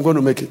about you, but I'm going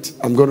to make it.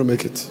 I'm going to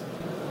make it.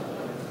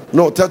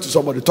 No, tell to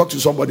somebody, talk to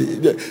somebody.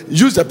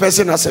 Use the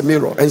person as a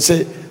mirror and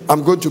say,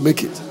 I'm going to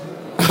make it.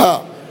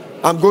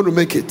 I'm going to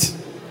make it.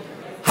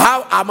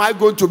 How am I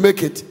going to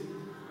make it?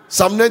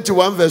 Psalm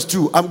 91 verse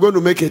 2, I'm going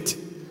to make it.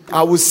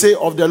 I will say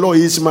of the Lord,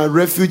 He is my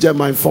refuge and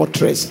my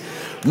fortress.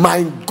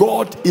 My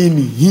God, in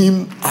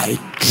Him I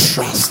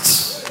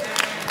trust.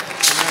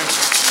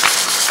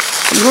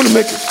 I'm going to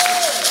make it.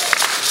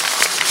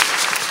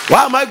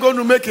 Why am I going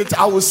to make it?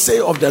 I will say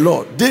of the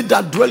Lord, they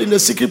that dwell in the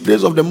secret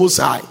place of the Most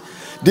High,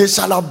 they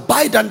shall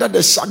abide under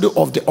the shadow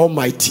of the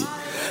Almighty.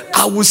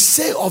 I will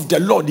say of the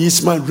Lord, He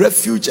is my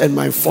refuge and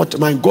my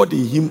fortress. My God,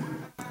 in Him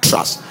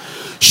trust.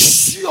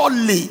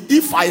 Surely,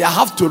 if I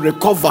have to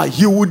recover,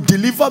 He will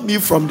deliver me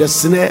from the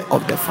snare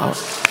of the fowler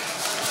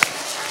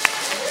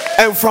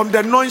and from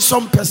the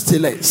noisome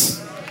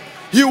pestilence.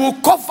 He will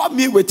cover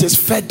me with His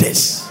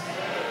feathers,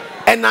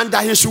 and under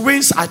His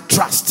wings I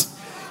trust.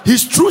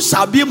 His truth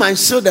shall be my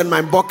shield and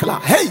my buckler.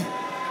 Hey,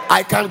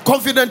 I can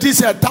confidently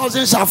say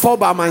 1,000 shall fall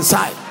by my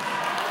side.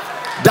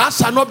 Thou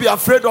shalt not be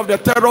afraid of the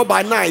terror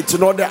by night,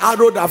 nor the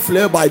arrow that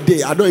flare by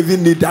day. I don't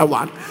even need that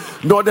one.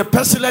 Nor the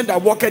pestilence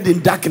that walketh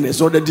in darkness,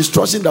 nor the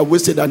destruction that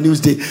wasted at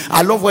noonday.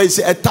 I love what He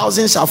said,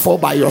 1,000 shall fall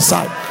by your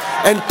side,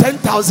 and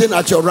 10,000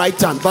 at your right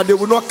hand, but they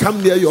will not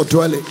come near your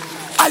dwelling.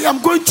 I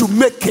am going to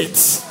make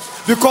it,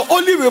 because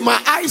only with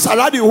my eyes shall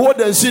I behold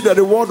and see the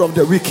reward of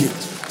the wicked.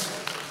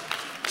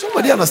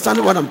 Somebody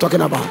understand what I'm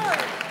talking about?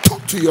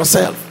 Talk to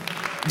yourself.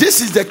 This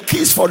is the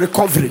keys for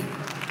recovery.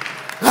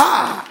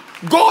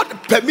 God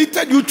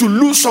permitted you to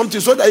lose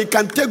something so that He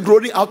can take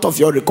glory out of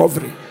your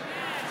recovery.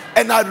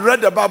 And I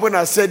read the Bible and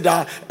I said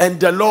that, and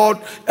the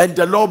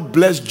Lord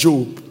blessed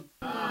Job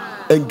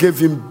and gave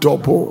him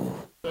double.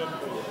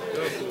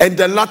 And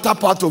the latter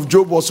part of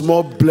Job was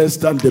more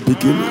blessed than the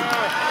beginning.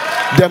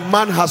 The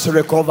man has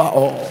recovered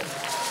all.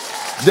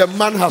 The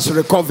man has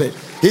recovered.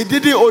 He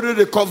didn't only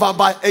recover,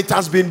 but it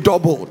has been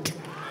doubled.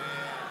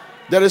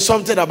 There is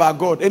something about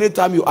God.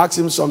 Anytime you ask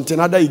Him something,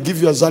 either He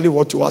give you exactly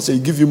what you ask, He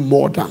give you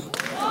more than.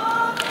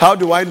 How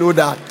do I know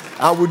that?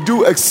 I will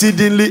do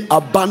exceedingly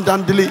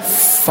abundantly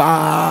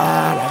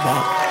far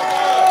above.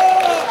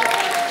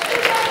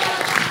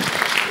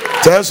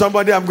 Tell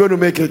somebody, I'm going to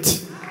make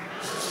it.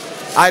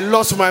 I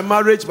lost my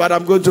marriage, but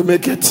I'm going to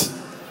make it.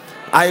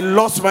 I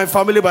lost my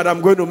family, but I'm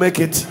going to make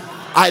it.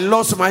 I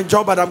lost my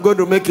job, but I'm going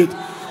to make it.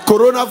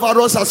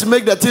 Coronavirus has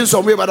made the things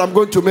some way, but I'm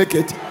going to make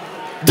it.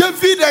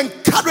 David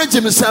encouraged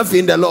himself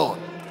in the Lord.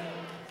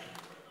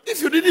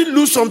 If you didn't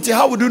lose something,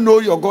 how would you know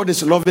your God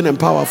is loving and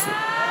powerful?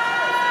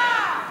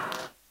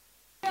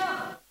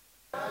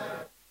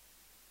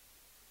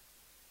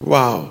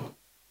 Wow.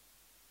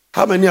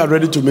 How many are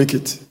ready to make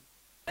it?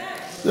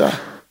 Yeah.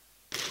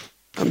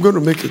 I'm going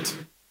to make it.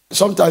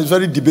 Sometimes it's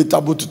very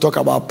debatable to talk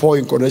about Paul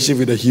in connection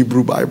with the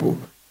Hebrew Bible.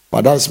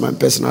 But that's my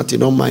personality,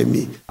 don't mind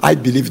me. I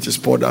believe it is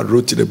Paul that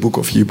wrote the book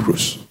of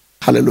Hebrews.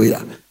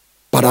 Hallelujah.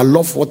 But I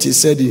love what he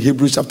said in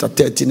Hebrews chapter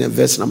 13 and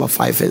verse number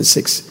 5 and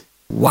 6.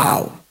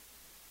 Wow.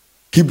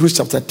 Hebrews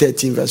chapter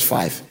 13 verse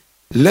 5.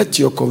 Let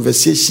your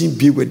conversation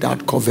be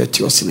without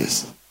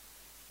covetousness,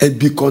 and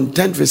be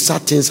content with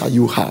such things that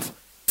you have.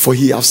 For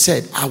He has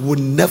said, I will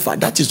never,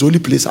 that is the only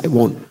place I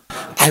want,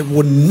 I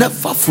will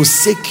never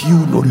forsake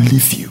you nor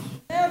leave you.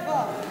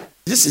 Never.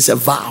 This is a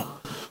vow.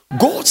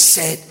 God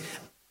said,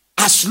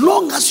 as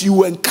long as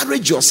you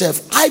encourage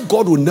yourself,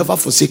 God will never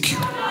forsake you.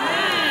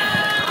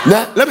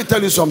 Now, let me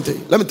tell you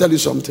something.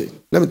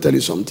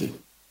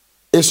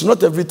 It's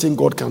not everything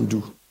God can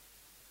do.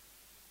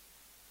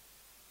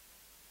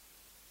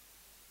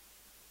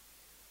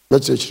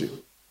 Let's say true.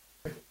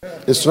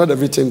 It's not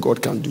everything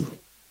God can do.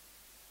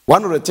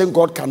 One of the things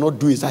God cannot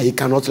do is that He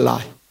cannot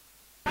lie.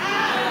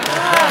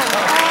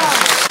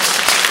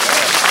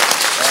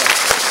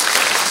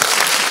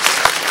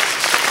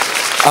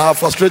 I have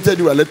frustrated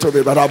you a little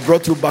bit, but I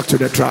brought you back to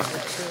the track.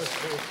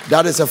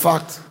 That is a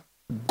fact.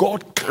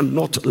 God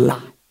cannot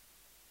lie.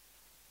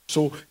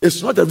 So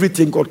it's not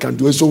everything God can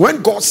do. So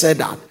when God said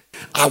that,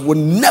 I will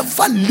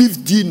never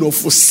leave thee nor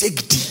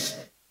forsake thee,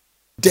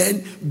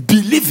 then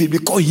believe it,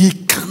 because he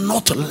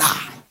cannot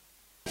lie.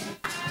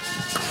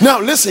 Now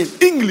listen,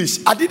 English,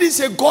 I didn't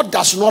say God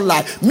does not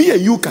lie. Me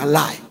and you can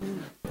lie,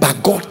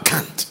 but God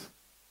can't.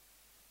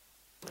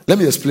 Let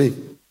me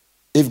explain.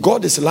 If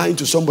God is lying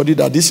to somebody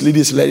that this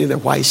lady is wearing a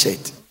white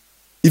shirt,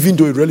 even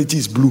though in reality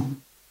is blue,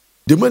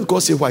 the moment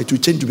God say white, will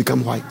change to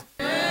become white.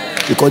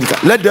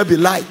 Because let there be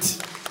light.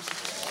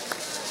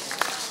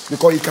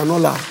 Because he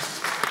cannot lie.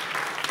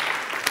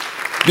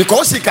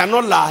 Because he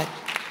cannot lie,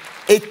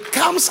 it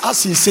comes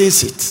as he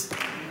says it,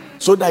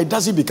 so that it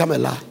doesn't become a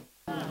lie.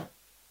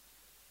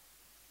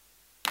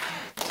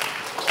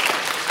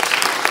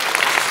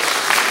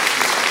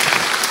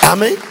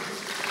 Amen.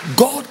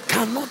 God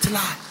cannot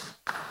lie.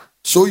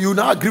 So you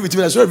now agree with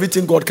me, that's not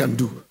everything God can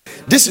do.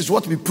 This is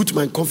what we put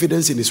my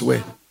confidence in his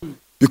word.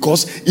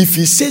 Because if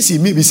he says he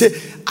may, we say,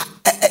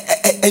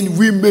 and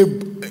we may,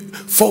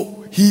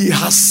 for he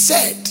has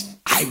said,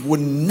 I will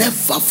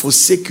never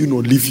forsake you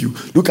nor leave you.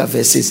 Look at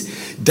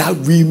verses. That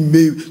we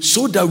may,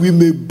 so that we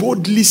may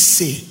boldly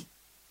say.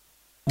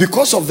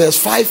 Because of verse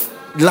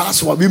 5,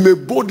 last one, we may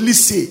boldly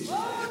say,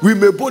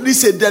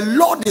 the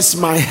Lord is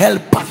my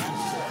helper.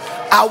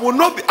 I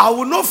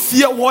will not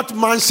fear what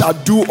man shall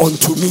do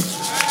unto me.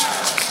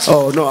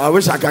 Oh no, I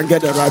wish I can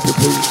get the right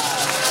people.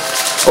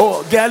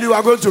 Oh, girl, you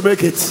are going to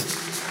make it.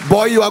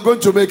 Boy, you are going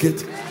to make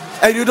it.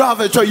 And you don't have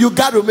a choice. You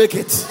got to make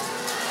it.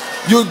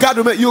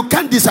 You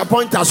can't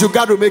disappoint us. You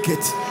got to make it.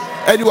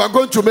 And you are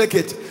going to make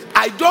it.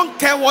 I don't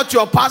care what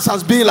your past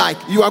has been like.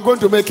 You are going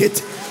to make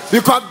it.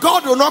 Because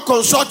God will not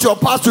consult your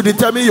past to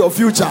determine your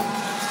future.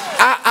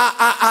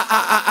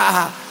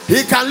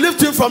 He can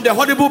lift you from the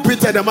horrible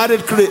pit and the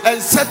married clay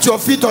and set your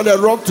feet on a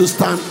rock to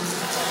stand.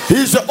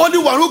 He's the only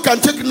one who can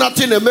take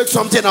nothing and make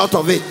something out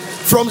of it.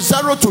 From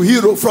zero to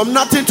hero, from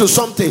nothing to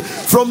something,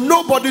 from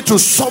nobody to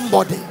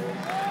somebody.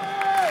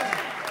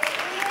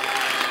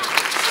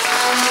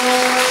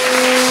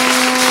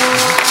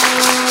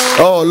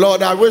 Oh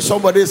Lord, I wish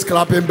somebody is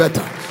clapping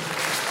better.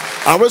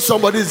 I wish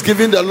somebody is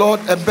giving the Lord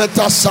a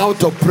better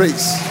sound of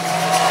praise.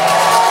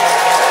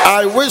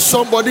 I wish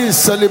somebody is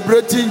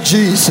celebrating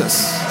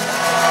Jesus.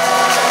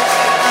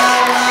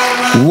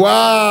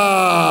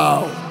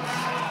 Wow.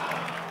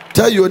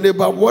 Tell your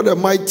neighbor, what a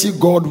mighty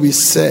God we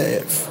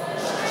serve.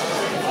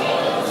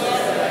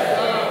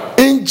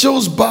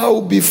 Angels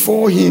bow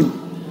before him.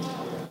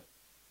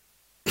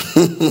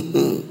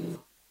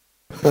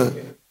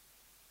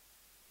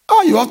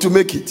 You have to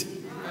make it.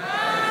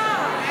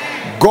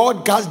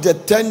 God has the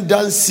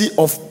tendency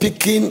of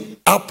picking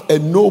up a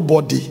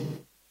nobody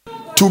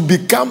to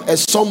become a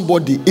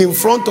somebody in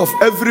front of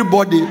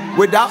everybody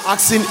without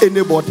asking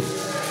anybody.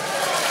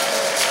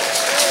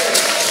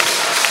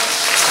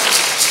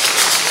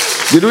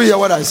 Did you hear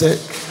what I said?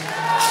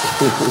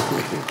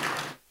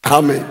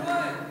 Amen.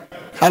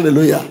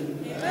 Hallelujah.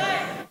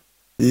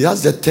 He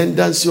has the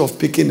tendency of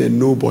picking a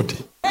nobody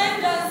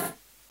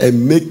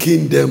and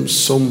making them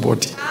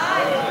somebody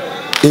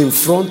in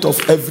front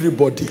of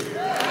everybody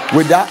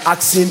without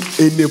asking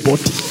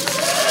anybody.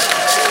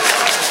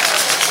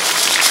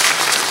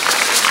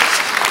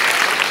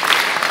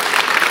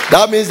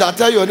 That means that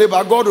tell your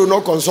neighbor, God will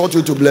not consult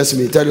you to bless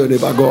me. Tell your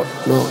neighbor, God,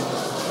 no.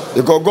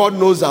 Because God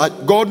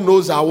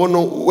knows I want to,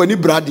 when you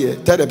brad here,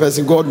 tell the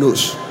person, God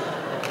knows.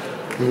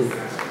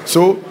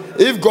 So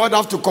if God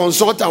have to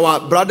consult our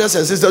brothers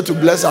and sisters to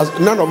bless us,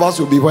 none of us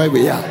will be where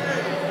we are.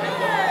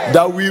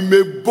 That we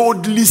may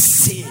boldly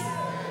say,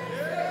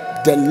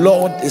 the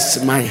Lord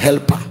is my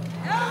helper.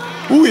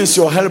 Who is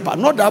your helper?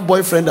 Not that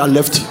boyfriend that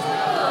left you.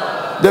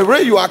 The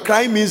way you are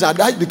crying means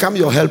that become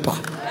your helper.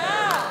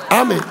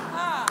 Amen.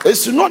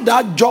 It's not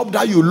that job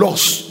that you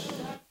lost.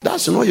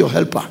 That's not your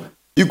helper.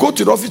 You go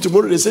to the office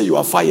tomorrow, they say you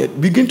are fired.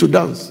 Begin to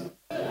dance.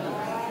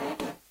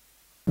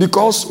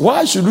 Because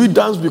why should we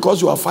dance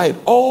because you are fired?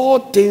 All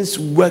things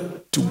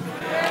work together.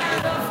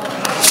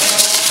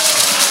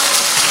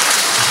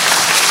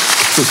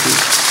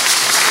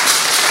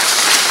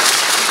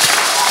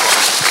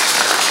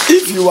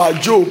 If you are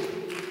Job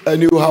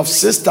and you have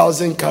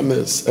 6,000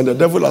 camels and the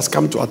devil has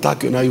come to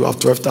attack you, now you have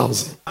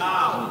 12,000.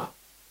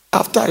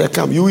 After they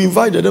come, you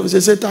invite the devil, say,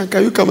 Satan,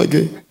 can you come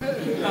again?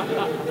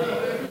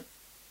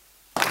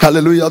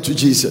 Hallelujah to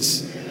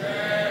Jesus.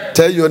 Amen.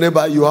 Tell your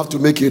neighbor you have to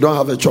make it. You don't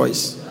have a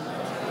choice.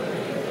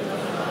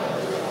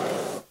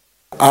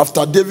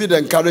 After David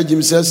encouraged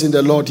himself in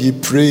the Lord, he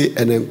prayed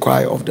and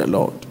inquired of the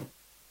Lord.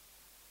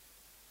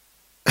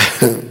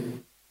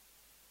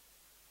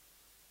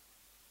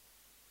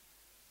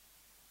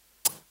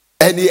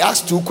 And he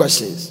asked two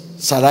questions.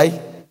 Shall I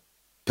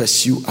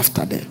pursue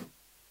after them?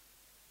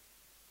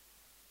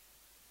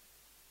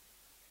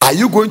 Are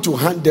you going to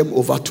hand them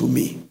over to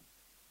me?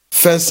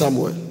 1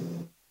 Samuel.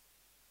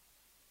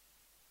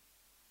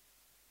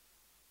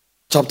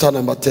 Chapter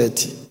number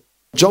 30.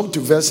 Jump to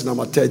verse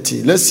number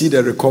 30. Let's see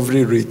the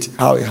recovery rate,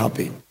 how it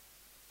happened.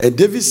 And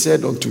David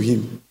said unto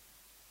him,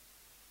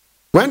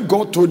 when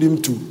God told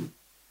him to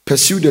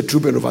pursue the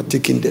troop and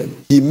overtaking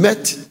them, he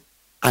met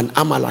an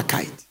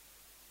Amalekite.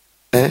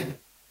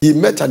 He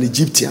met an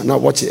Egyptian. Now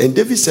watch it. And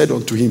David said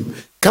unto him,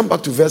 come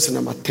back to verse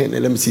number 10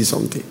 and let me see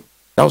something.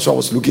 That's why I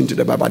was looking to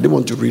the Bible. I didn't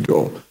want to read it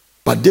all.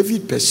 But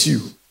David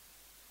pursued,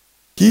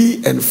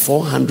 he and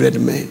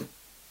 400 men.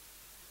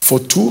 For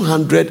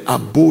 200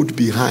 abode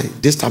behind.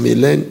 This time he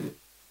learned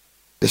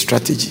the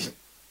strategy.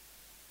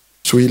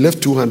 So he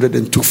left 200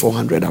 and took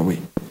 400 away.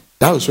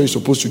 That was what he's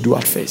supposed to do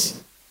at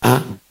first.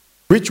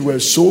 Which were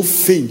so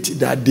faint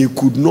that they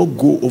could not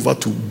go over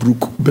to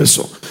Brook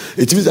Besor.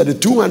 It means that the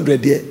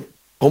 200 there,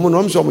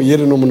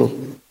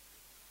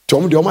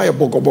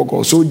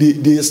 so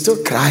they are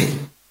still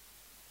crying.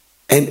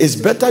 And it's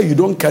better you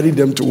don't carry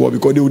them to war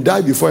because they will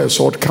die before a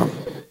sword comes.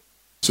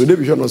 So they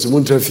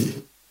became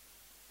Trophy.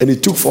 And he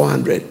took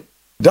 400.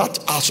 That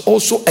has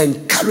also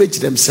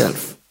encouraged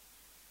themselves.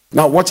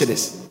 Now watch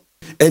this.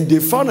 And they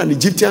found an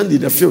Egyptian in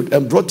the field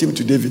and brought him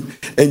to David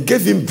and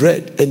gave him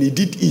bread, and he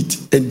did eat,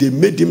 and they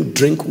made him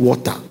drink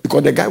water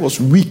because the guy was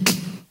weak.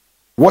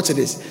 Watch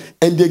this.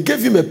 And they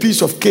gave him a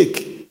piece of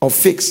cake of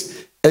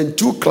figs and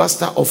 2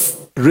 clusters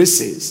of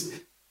raisins.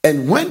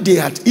 And when they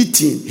had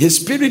eaten, his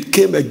spirit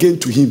came again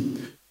to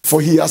him,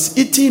 for he has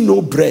eaten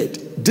no bread.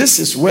 This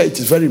is where it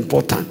is very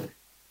important.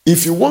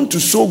 If you want to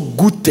sow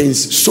good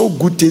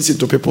things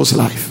into people's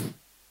life.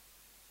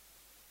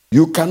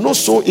 You cannot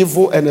sow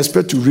evil and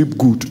expect to reap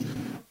good.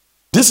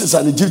 This is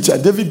an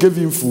Egyptian. David gave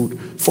him food,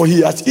 for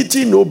he has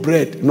eaten no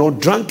bread, nor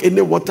drank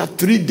any water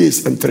 3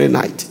 days and 3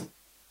 nights.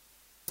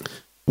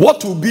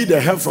 What will be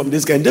the help from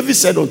this guy? And David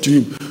said unto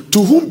him,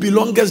 to whom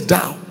belongest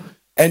thou?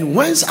 And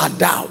whence art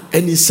thou?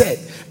 And he said,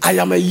 I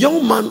am a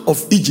young man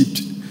of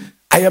Egypt.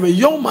 I am a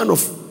young man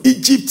of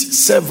Egypt,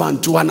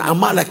 servant to an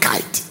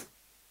Amalekite.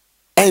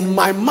 And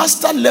my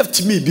master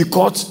left me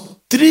because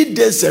 3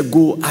 days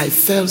ago I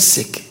fell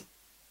sick.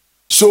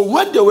 So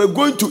when they were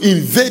going to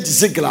invade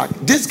Ziklag,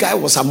 this guy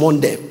was among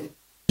them.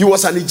 He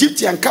was an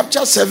Egyptian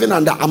captured serving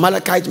under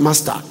Amalekite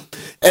master.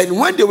 And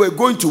when they were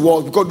going to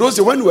war, because those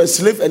when you were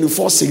slave and you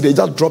fall sick, they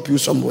just drop you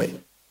somewhere.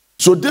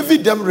 So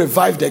David then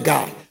revived the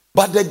guy.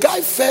 But the guy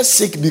fell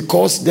sick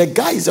because the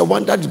guy is the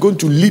one that is going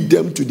to lead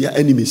them to their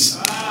enemies.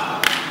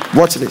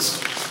 Watch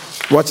this.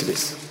 Watch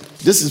this.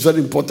 This is very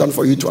important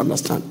for you to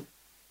understand.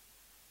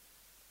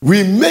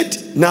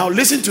 Now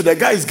listen to the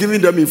guy is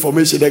giving them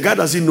information. The guy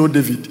doesn't know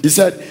David. He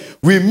said,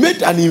 we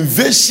made an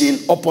invasion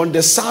upon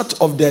the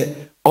south of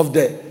the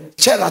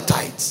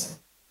Cherethites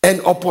and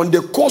upon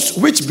the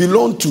coast which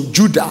belonged to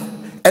Judah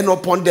and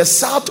upon the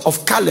south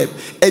of Caleb,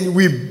 and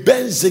we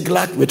burned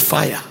Ziklag with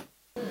fire.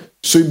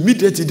 So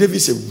immediately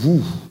David said,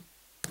 woo,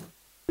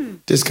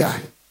 this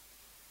guy.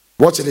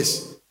 Watch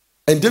this.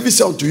 And David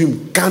said unto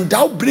him, can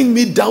thou bring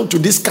me down to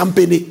this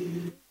company?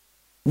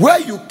 Where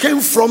you came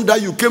from,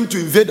 that you came to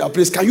invade our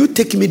place, can you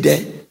take me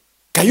there?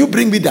 Can you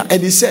bring me there?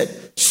 And he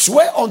said,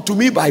 swear unto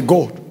me by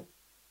God.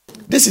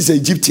 This is an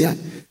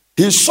Egyptian.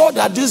 He saw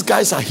that these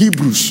guys are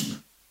Hebrews.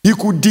 He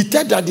could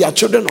detect that they are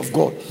children of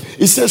God.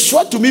 He said,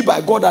 swear to me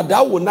by God that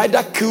thou will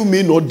neither kill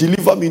me nor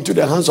deliver me into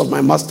the hands of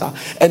my master,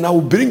 and I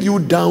will bring you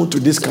down to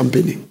this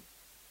company.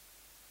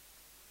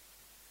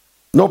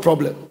 No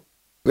problem.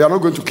 We are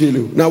not going to kill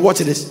you. Now watch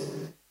this.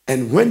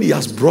 And when he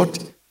has brought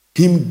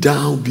him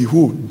down,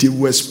 behold, they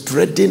were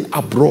spreading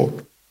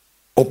abroad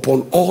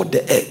upon all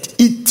the earth,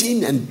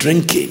 eating and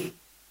drinking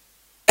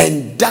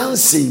and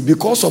dancing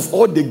because of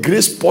all the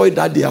great spoil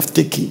that they have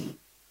taken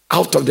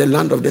out of the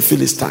land of the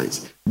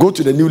Philistines. Go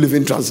to the New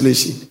Living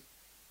Translation.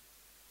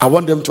 I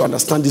want them to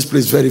understand this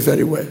place very,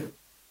 very well.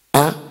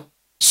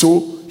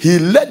 So he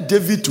led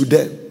David to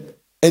them,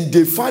 and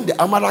they found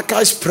the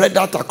Amalekites spread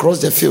out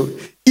across the field,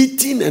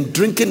 eating and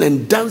drinking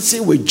and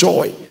dancing with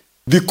joy,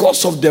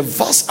 because of the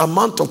vast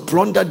amount of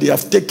plunder they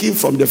have taken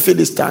from the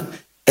Philistines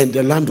and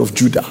the land of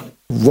Judah.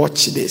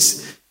 Watch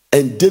this.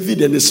 And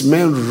David and his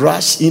men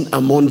rushed in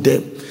among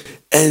them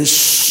and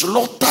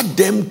slaughtered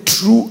them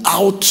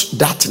throughout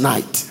that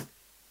night.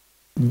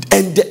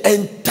 And the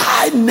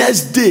entire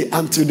next day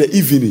until the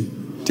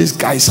evening, these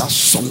guys are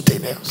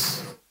something else.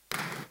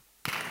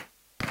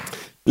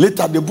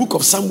 Later, the book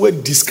of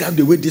Samuel describes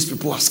the way these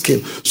people are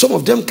killed. Some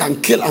of them can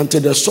kill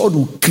until the sword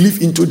will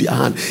cleave into their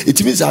hand.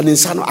 It means an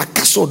insano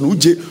akasod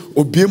nuje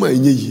obiema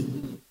enyeyi.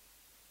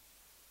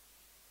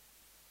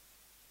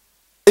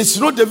 It's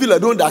not David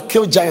alone that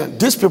killed giants.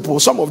 These people,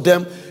 some of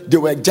them, they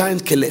were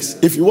giant killers.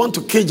 If you want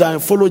to kill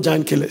giants, follow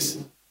giant killers.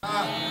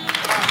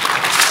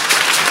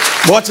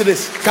 Watch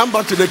this. Come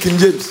back to the King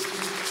James.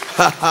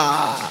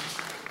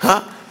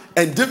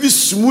 And David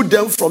smote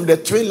them from the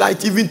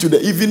twilight even to the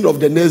evening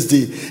of the next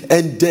day,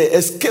 and they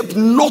escaped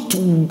not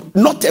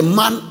a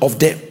man of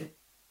them.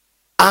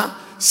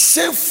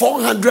 Save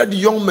 400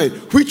 young men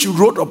which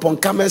rode upon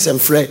camels and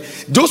fled.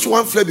 Those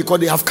one fled because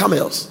they have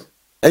camels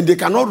and they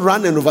cannot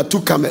run and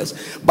overtook camels.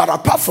 But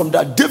apart from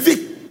that,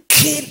 David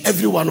killed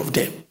every one of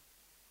them.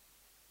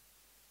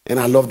 And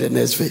I love the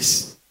next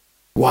verse.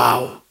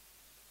 Wow.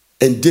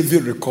 And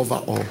David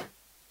recovered all.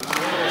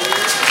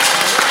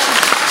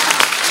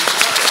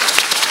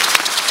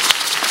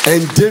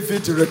 And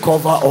David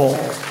recover all.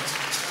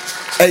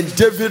 And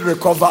David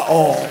recover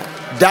all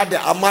that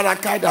the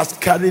Amalekite has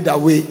carried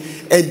away.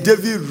 And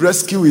David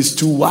rescued his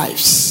 2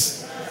 wives.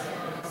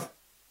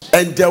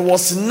 And there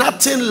was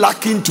nothing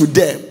lacking to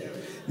them,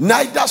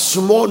 neither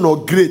small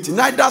nor great,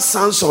 neither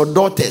sons or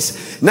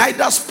daughters,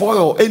 neither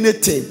spoil or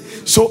anything.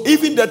 So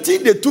even the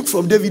thing they took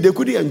from David, they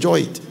couldn't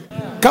enjoy it.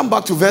 Come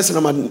back to verse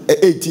number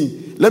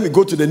 18. Let me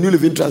go to the New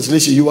Living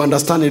Translation. You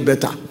understand it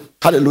better.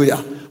 Hallelujah.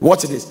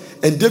 What it is.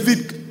 And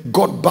David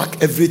got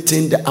back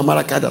everything the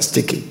Amalekite has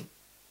taken.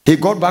 He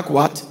got back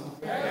what?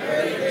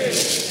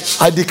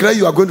 Everything. I declare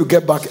you are going to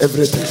get back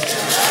everything.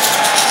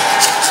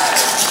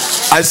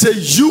 I say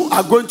you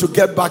are going to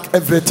get back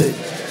everything.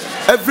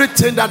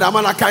 Everything that the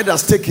Amalekite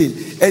has taken.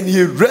 And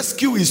he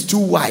rescued his 2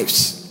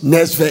 wives.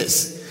 Next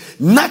verse.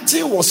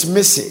 Nothing was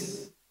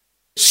missing.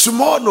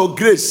 Small nor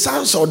great,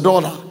 sons or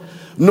daughter,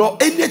 nor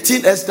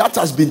anything else that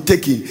has been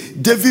taken.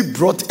 David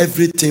brought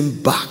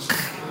everything back.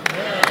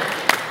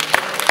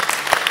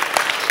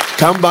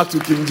 Come back to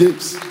King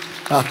James.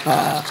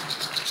 I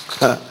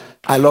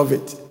love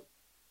it.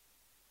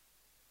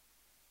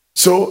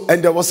 So,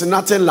 and there was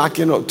nothing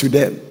lacking to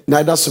them,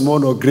 neither small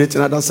nor great,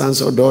 neither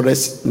sons or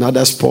daughters,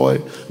 neither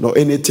spoil, nor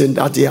anything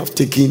that they have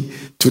taken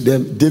to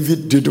them.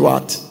 David did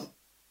what?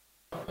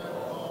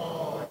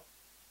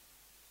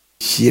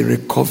 He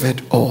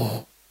recovered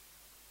all.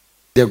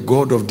 The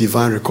God of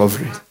divine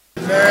recovery.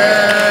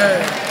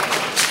 Amen.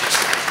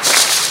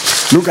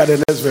 Look at the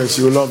next verse,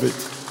 you will love it.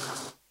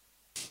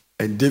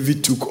 And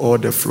David took all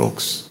the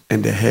flocks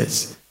and the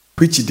herds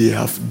which they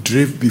have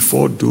driven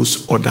before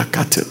those other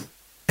cattle,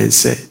 and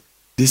said,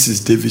 this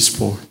is David's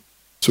spoil.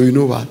 So you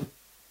know what?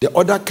 The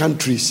other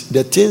countries,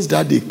 the things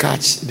that they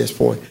catch, the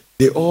spoil,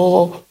 they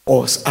all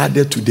was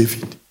added to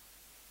David.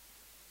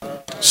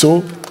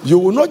 So you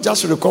will not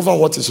just recover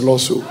what is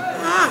lost. So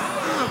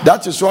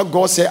that is what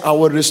God said, I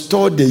will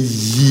restore the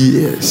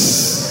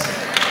years.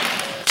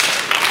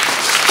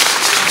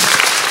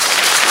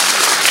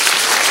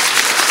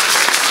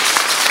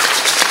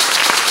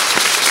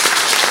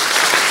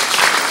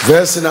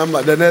 Verse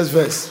number, the next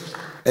verse.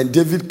 And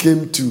David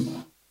came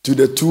to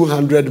the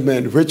 200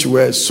 men which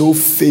were so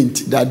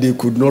faint that they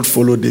could not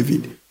follow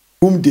David,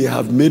 whom they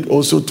have made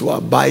also to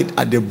abide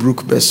at the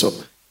brook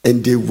Besor.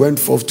 And they went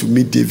forth to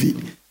meet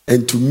David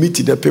and to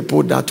meet the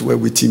people that were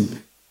with him.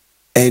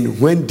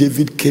 And when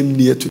David came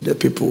near to the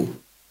people,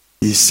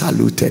 he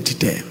saluted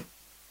them.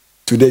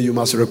 Today you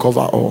must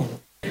recover all.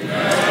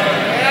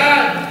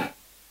 Amen.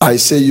 I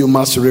say you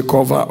must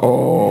recover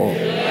all.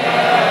 Amen.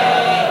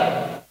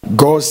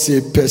 God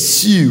said,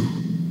 pursue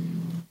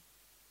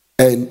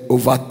and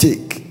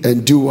overtake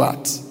and do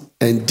what?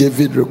 And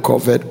David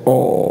recovered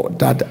all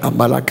that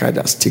Amalekite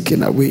has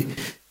taken away.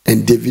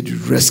 And David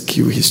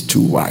rescued his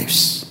 2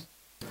 wives.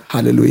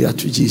 Hallelujah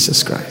to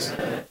Jesus Christ.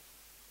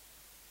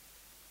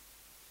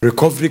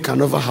 Recovery can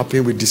never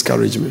happen with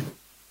discouragement.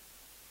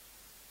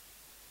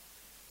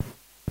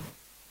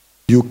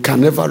 You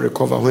can never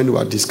recover when you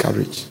are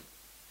discouraged.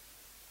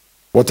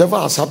 Whatever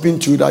has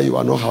happened to you that you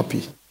are not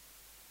happy,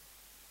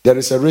 there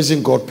is a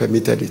reason God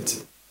permitted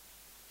it.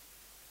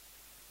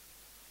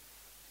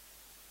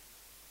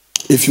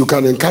 If you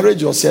can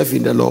encourage yourself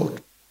in the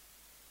Lord,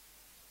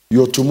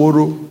 your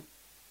tomorrow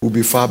will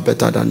be far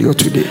better than your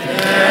today.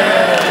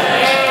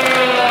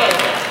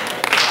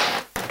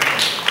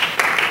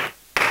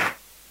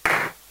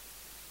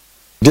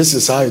 This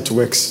is how it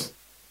works.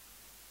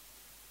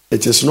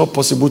 It is not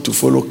possible to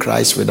follow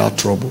Christ without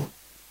trouble.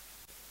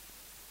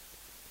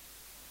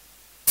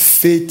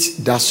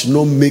 Faith does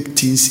not make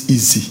things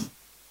easy.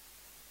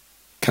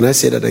 Can I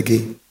say that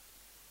again?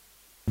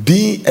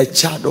 Being a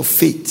child of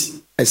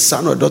faith, a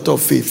son or daughter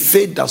of faith,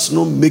 faith does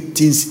not make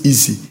things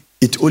easy.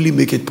 It only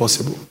makes it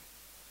possible.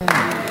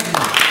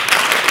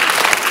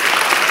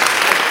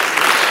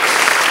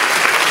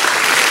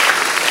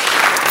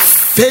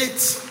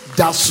 Faith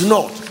does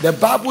not. The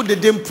Bible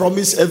didn't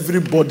promise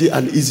everybody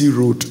an easy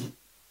road.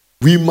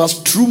 We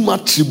must through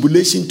much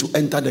tribulation to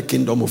enter the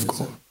kingdom of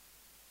God.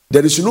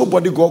 There is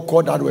nobody God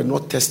called that were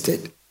not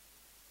tested.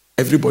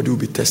 Everybody will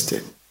be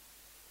tested.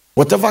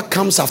 Whatever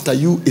comes after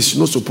you is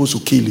not supposed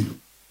to kill you.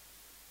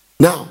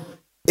 Now,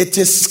 it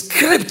is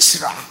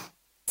scriptural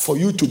for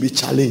you to be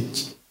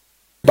challenged,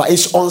 but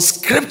it's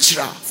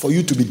unscriptural for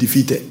you to be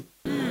defeated.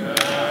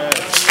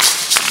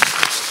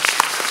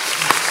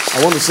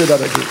 I want to say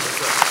that again.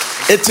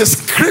 It is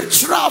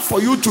scriptural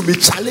for you to be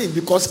challenged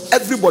because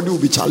everybody will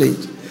be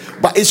challenged,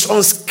 but it's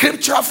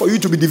unscriptural for you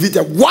to be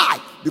defeated. Why?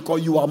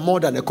 Because you are more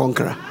than a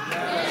conqueror.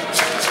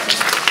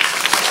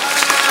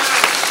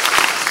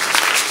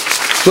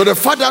 So the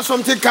fact that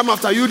something come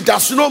after you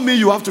does not mean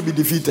you have to be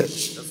defeated.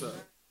 Yes,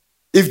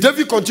 if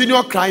David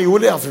continued crying, he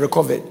wouldn't have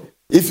recovered.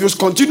 If you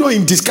continue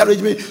in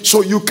discouragement,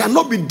 so you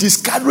cannot be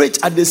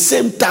discouraged at the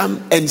same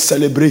time and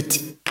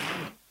celebrate.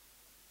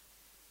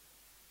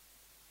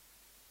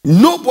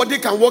 Nobody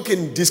can walk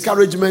in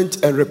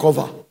discouragement and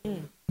recover.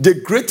 The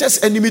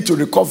greatest enemy to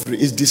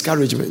recovery is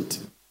discouragement.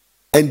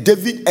 And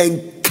David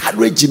encouraged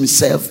encourage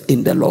himself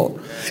in the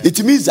Lord.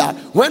 It means that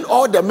when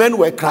all the men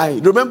were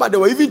crying, remember there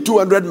were even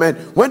 200 men,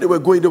 when they were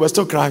going, they were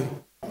still crying.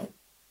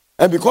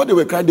 And because they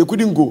were crying, they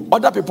couldn't go.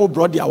 Other people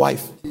brought their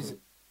wife.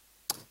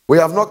 We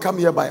have not come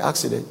here by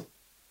accident.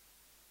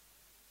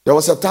 There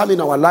was a time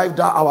in our life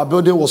that our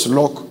building was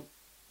locked.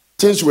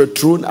 Things were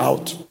thrown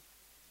out.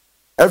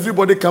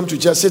 Everybody come to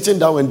church sitting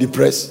down and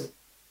depressed.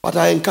 But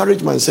I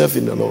encourage myself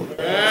in the Lord.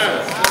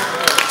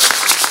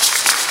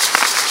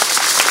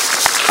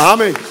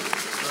 Amen.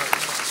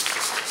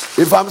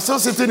 If I'm still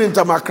sitting in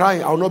Tama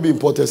crying, I will not be in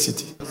Porter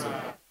City.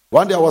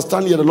 One day I was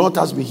standing here, the Lord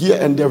asked me, here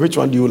and there, which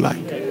one do you like?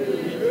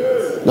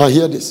 Now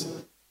hear this.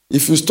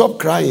 If you stop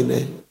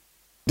crying,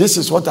 this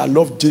is what I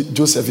love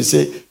Joseph. He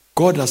said,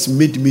 God has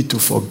made me to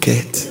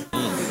forget.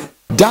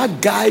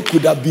 That guy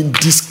could have been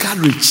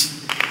discouraged.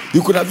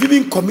 He could have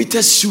even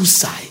committed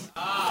suicide.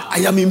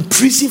 I am in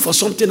prison for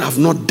something I've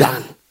not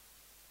done.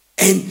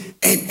 And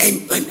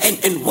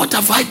what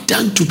have I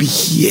done to be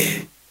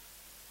here?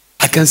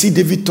 I can see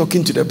David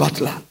talking to the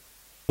butler.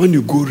 When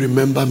you go,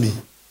 remember me.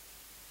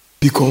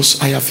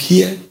 Because I have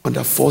here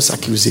under false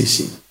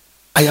accusation.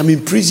 I am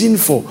in prison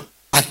for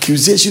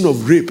accusation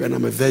of rape and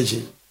I'm a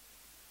virgin.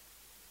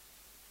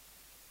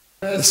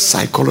 The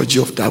psychology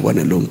of that one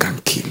alone can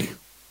kill you.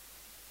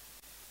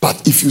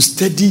 But if you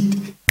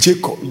studied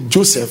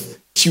Joseph,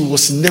 he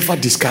was never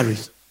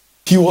discouraged.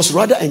 He was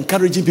rather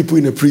encouraging people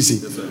in a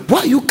prison.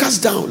 Why are you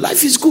cast down?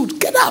 Life is good.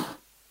 Get up.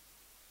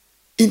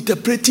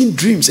 Interpreting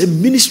dreams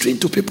and ministering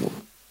to people.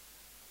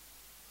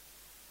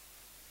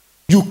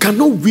 You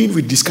cannot win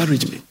with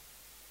discouragement.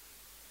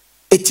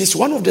 It is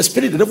one of the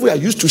spirits that we are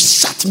used to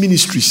shut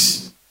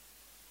ministries.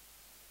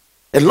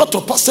 A lot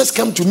of pastors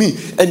come to me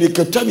and they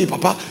can tell me,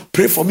 Papa,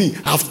 pray for me.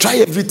 I've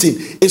tried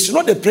everything. It's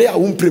not a prayer I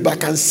won't pray, but I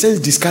can sense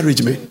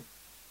discouragement.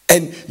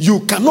 And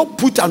you cannot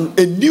put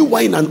a new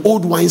wine in an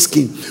old wine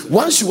skin.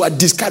 Once you are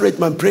discouraged,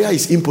 my prayer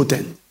is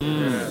impotent.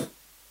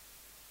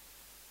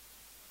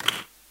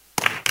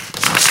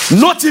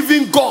 Not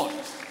even God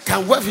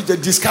can work with a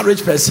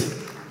discouraged person.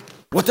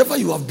 Whatever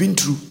you have been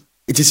through,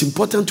 it is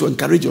important to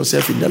encourage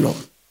yourself in the Lord.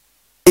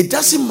 It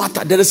doesn't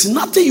matter. There is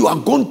nothing you are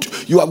going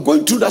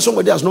through that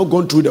somebody has not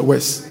gone through the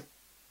worst.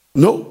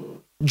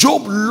 No.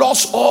 Job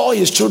lost all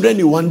his children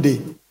in one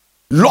day.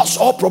 Lost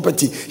all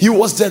property. He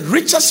was the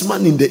richest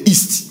man in the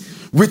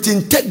East with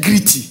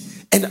integrity.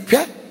 And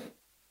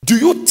do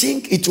you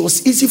think it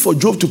was easy for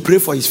Job to pray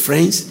for his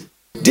friends?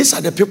 These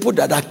are the people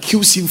that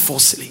accuse him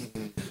falsely.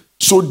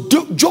 So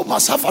Job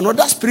must have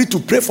another spirit to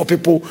pray for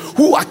people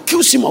who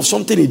accuse him of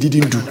something he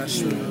didn't do.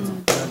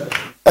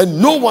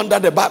 And no wonder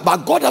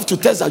but God have to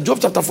test that. Job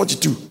chapter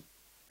 42.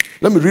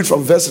 Let me read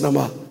from verse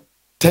number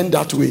 10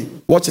 that way.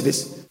 Watch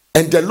this.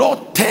 And the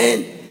Lord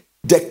turned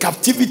the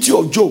captivity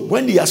of Job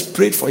when he has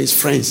prayed for his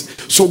friends.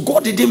 So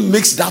God didn't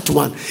mix that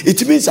one.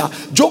 It means that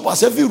Job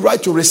has every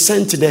right to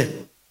resent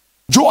them.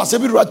 Job has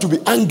every right to be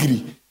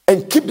angry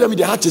and keep them in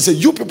their heart and say,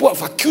 you people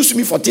have accused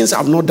me for things I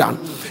have not done.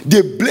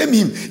 They blame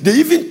him. They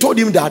even told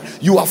him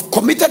that you have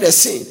committed a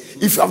sin.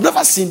 If you have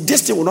never seen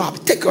this thing will not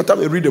happen. Take your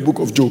time and read the book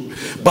of Job.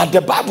 But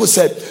the Bible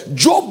said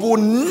Job will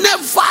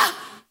never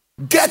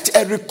get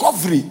a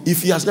recovery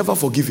if he has never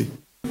forgiven.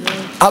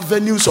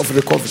 Avenues of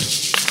recovery.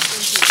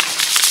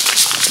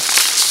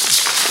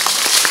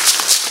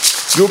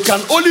 You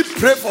can only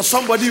pray for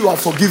somebody you are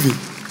forgiving.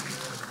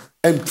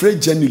 And pray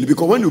genuinely.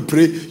 Because when you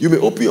pray, you may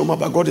open your mouth,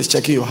 but God is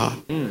checking your heart.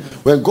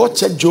 When God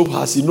checked Job's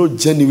heart, he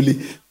knows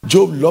genuinely.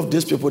 Job loved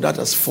these people that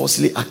has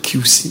falsely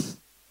accused him.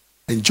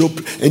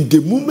 And the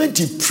moment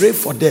he prayed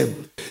for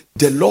them,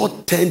 the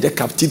Lord turned the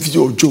captivity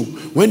of Job.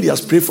 When he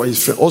has prayed for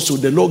his friend, also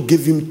the Lord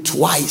gave him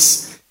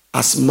twice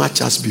as much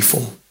as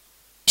before.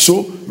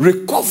 So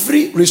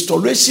recovery,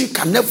 restoration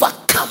can never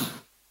come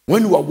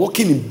when you are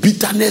walking in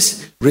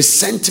bitterness,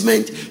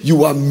 resentment,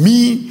 you are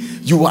mean,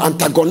 you are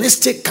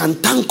antagonistic,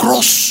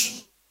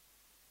 cantankerous,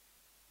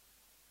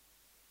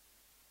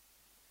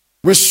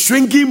 with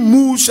swinging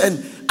moves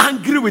and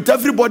angry with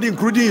everybody,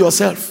 including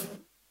yourself.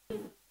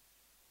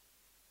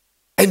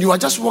 And you are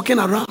just walking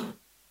around.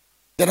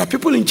 There are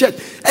people in church,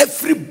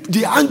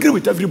 they are angry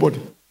with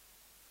everybody.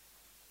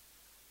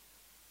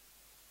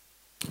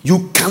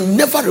 You can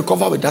never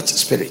recover with that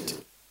spirit.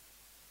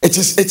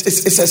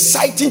 It's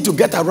exciting to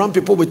get around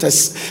people with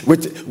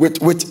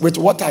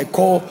what I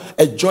call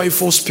a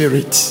joyful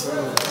spirit.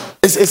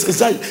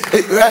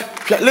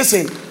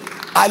 Listen,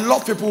 I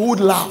love people who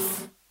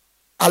laugh.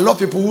 I love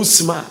people who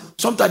smile.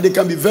 Sometimes they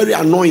can be very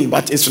annoying,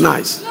 but it's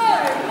nice.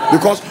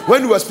 Because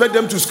when you expect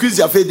them to squeeze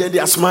their face, then they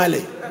are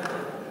smiling.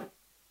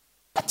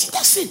 But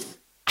that's it.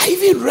 I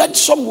even read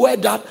somewhere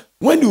that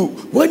when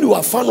you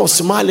are fond of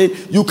smiling,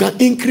 you can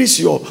increase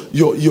your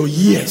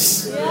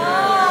years.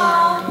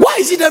 Yeah. Why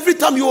is it every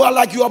time you are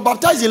like you are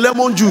baptized in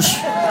lemon juice?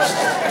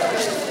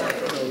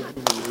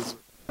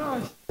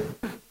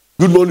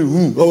 Good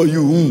morning. How are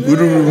you?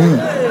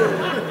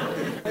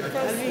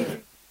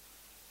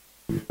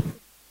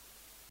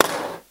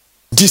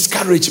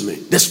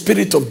 Discouragement, the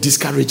spirit of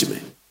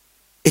discouragement.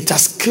 It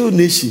has killed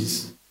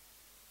nations.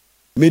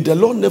 May the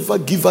Lord never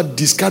give us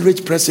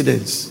discouraged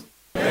presidents.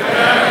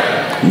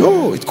 Yeah.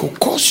 No, it could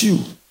cause you.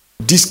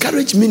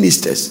 Discourage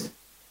ministers.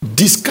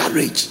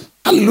 Discourage.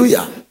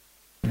 Hallelujah.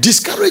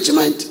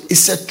 Discouragement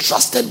is a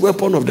trusted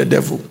weapon of the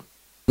devil.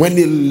 When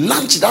he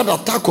launch that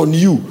attack on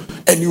you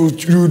and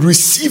you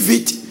receive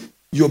it,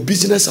 your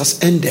business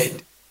has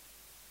ended.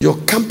 Your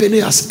company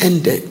has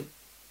ended.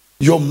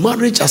 Your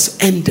marriage has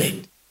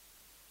ended.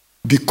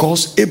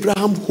 Because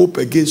Abraham hoped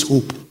against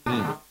hope.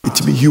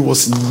 It means he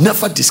was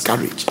never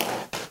discouraged.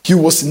 He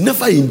was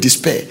never in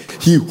despair.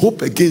 He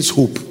hoped against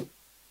hope.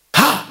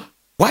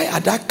 Why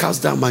had I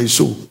cast down my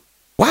soul?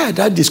 Why had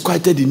I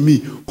disquieted in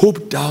me?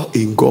 Hope thou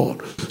in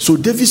God. So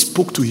David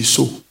spoke to his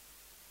soul.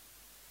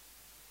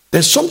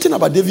 There's something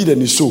about David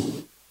and his soul.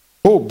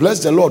 Oh,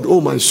 bless the Lord, oh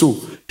my soul.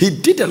 He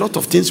did a lot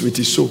of things with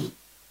his soul.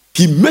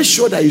 He made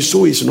sure that his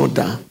soul is not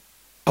down.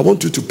 I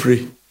want you to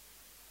pray.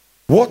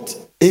 What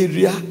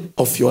area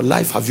of your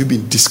life have you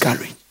been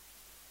discouraged?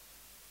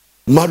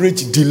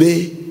 Marriage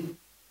delay,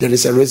 there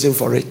is a reason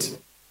for it.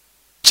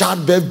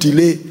 Childbirth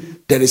delay,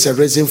 there is a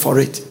reason for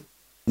it.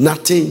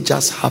 Nothing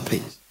just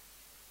happens.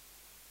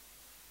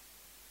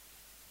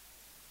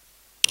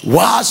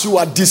 Whilst you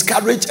are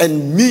discouraged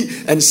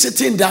and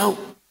sitting down,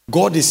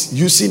 God is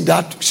using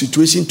that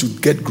situation to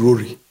get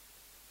glory.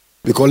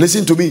 Because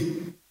listen to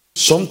me,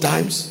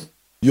 sometimes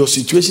your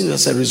situation is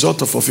as a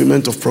result of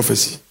fulfillment of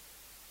prophecy.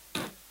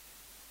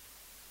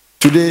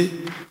 Today,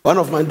 one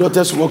of my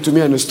daughters walked to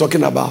me and was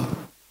talking about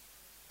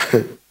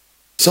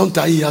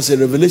sometimes he has a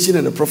revelation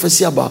and a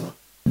prophecy about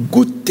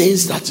good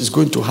things that is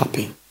going to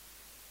happen.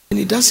 And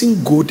it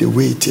doesn't go the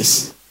way it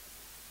is.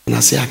 And I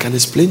say, I can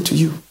explain to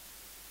you.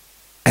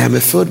 I am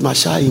a field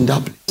marshal in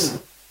that place.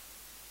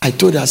 I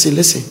told her, I said,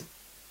 listen,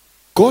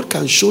 God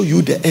can show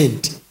you the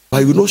end, but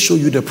he will not show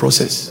you the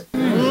process.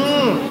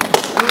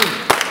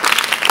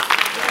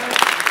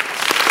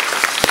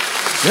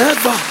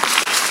 Never.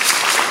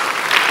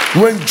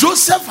 When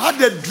Joseph had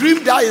the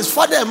dream that his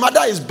father and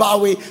mother is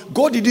bowing,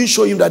 God didn't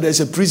show him that there's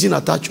a prison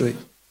attached to it.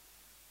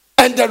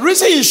 And the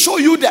reason he show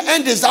you the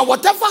end is that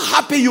whatever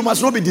happens, you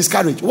must not be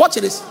discouraged. Watch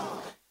this.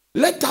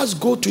 Let us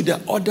go to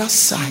the other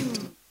side.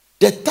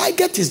 The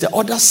target is the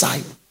other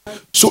side.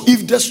 So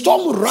if the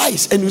storm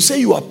rise and you say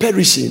you are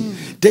perishing,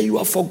 then you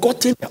are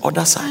forgotten the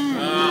other side.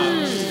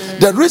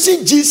 The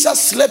reason Jesus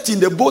slept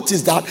in the boat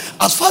is that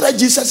as far as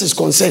Jesus is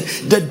concerned,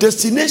 the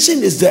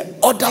destination is the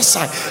other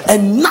side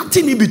and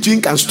nothing in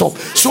between can stop.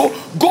 So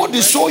God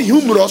is so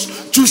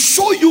humorous to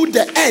show you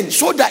the end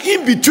so that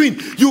in between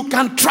you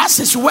can trust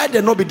his word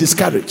and not be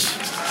discouraged.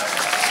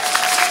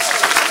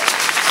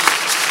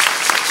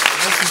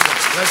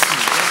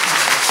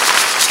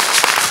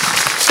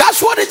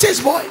 That's what it is,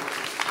 boy.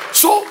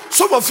 So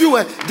some of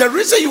you, the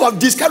reason you have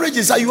discouraged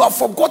is that you have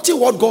forgotten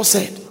what God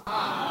said.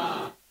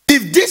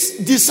 If these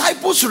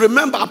disciples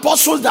remember,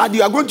 apostles, that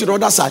you are going to the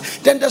other side,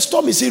 then the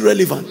storm is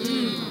irrelevant.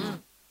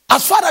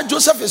 As far as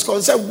Joseph is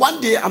concerned,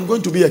 one day I'm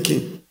going to be a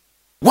king.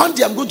 One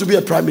day I'm going to be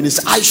a prime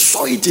minister. I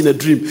saw it in a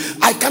dream.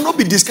 I cannot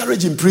be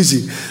discouraged in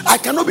prison. I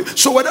cannot be.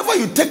 So whenever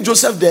you take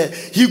Joseph there,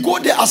 he go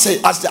there as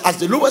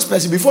the lowest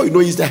person. Before you know,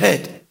 he's the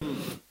head.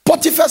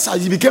 Potiphar's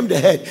house, he became the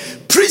head.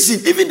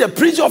 Prison, even the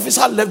prison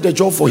officer left the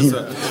job for him.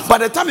 By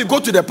the time he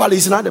go to the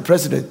palace, he's now the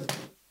president.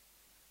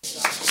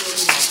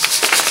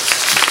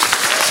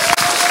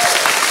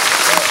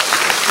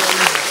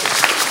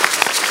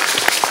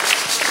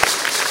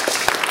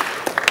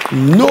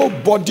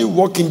 Nobody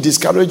walk in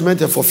discouragement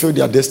and fulfill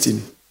their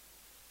destiny.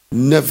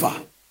 Never.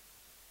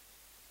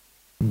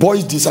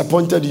 Boys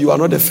disappointed, you are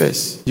not the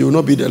first. You will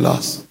not be the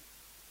last.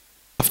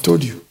 I've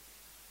told you.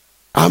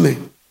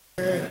 Amen.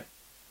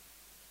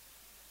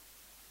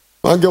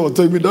 One girl will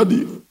tell me,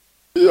 Daddy,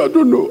 I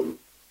don't know.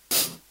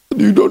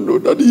 You don't know,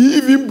 Daddy. He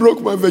even broke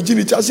my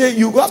virginity. I say,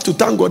 you have to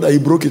thank God that he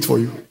broke it for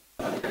you.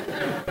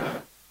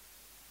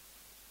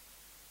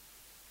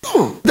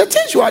 No,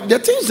 the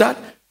things that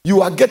you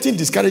are getting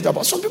discouraged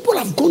about. Some people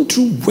have gone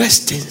through worse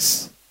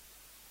things.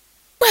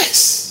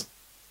 Worse.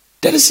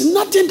 There is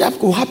nothing that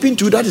could happen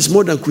to you that is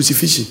more than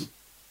crucifixion.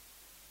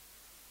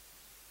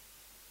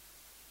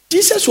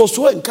 Jesus was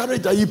so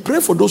encouraged that he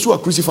prayed for those who are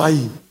crucifying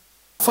him.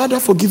 Father,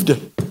 forgive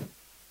them.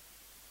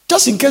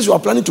 Just in case you are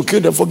planning to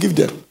kill them, forgive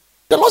them.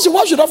 The Lord said,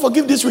 why should I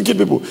forgive these wicked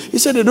people? He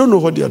said, they don't know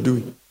what they are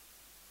doing.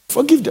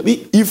 Forgive them.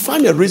 He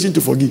found a reason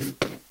to forgive.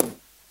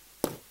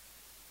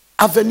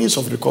 Avenues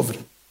of recovery.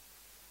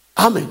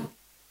 Amen.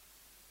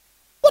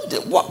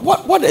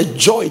 What a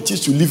joy it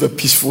is to live a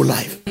peaceful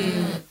life.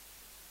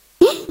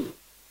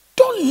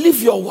 Don't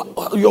live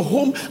your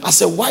home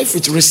as a wife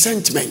with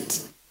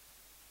resentment.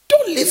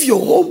 Don't live your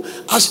home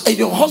as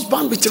your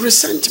husband with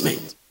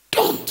resentment.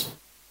 Don't.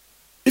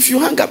 If you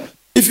hang up,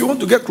 if you want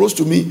to get close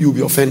to me, you'll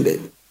be offended.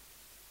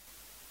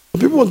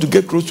 When people want to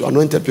get close to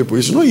anointed people,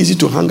 it's not easy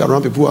to hang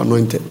around people who are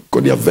anointed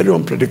because they are very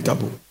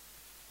unpredictable.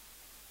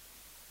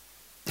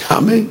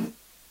 Amen.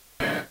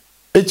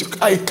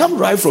 I come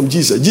right from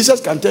Jesus.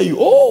 Jesus can tell you,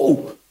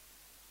 oh,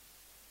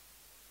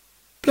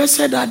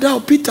 blessed art thou,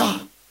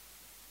 Peter.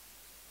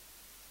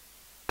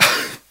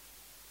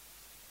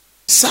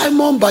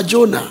 Simon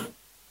Barjona,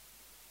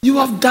 you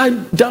have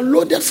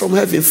downloaded from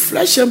heaven.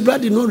 Flesh and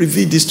blood did not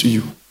reveal this to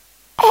you.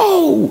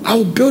 Oh,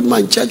 I'll build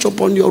my church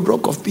upon your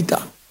rock of Peter.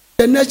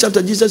 The next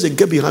chapter, Jesus said,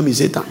 get behind me,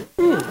 Satan.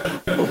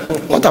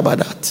 What about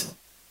that?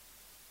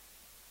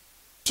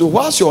 So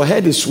whilst your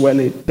head is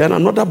swelling, then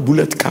another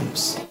bullet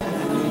comes.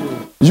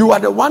 You are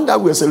the one that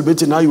we are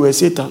celebrating, now you are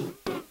Satan.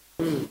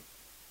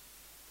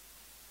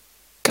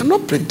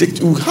 Cannot predict.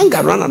 You hang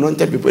around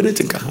anointed people,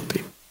 anything can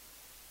happen.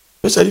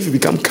 Especially if you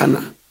become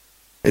carnal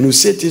and you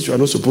say things you are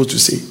not supposed to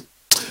say.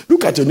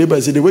 Look at your neighbor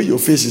and say, the way your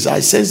face is, I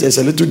sense there's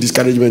a little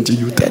discouragement in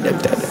you. Tell them.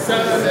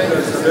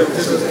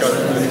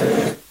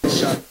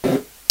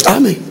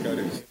 Amen.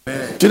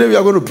 Today we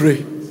are going to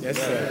pray. Yes,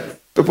 sir.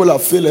 People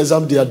have failed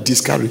exam, they are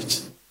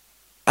discouraged.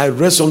 I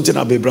read something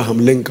about Abraham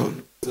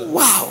Lincoln.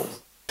 Wow.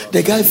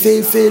 The guy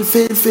failed.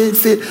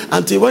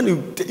 Until when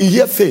you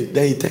hear fail,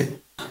 then he turn.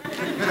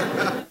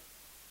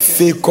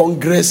 Fail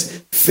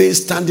Congress, fail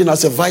standing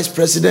as a vice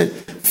president,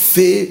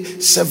 fail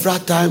several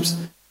times.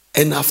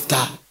 And after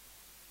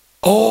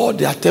all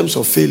the attempts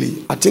of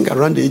failing, I think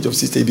around the age of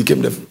 60, he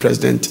became the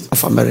president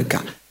of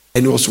America.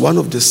 And he was one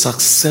of the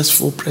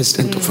successful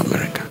presidents of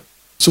America.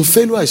 So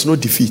failure is not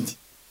defeat.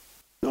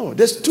 No,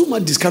 there's too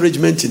much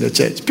discouragement in the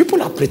church.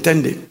 People are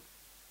pretending.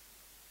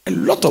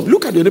 Look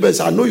at your neighbor and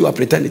say, I know you are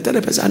pretending. Tell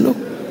the person, I know.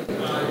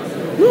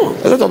 No,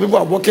 a lot of people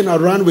are walking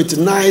around with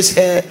nice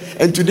hair,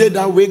 and today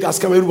that wig has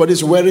come,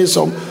 everybody's wearing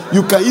some.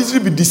 You can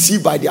easily be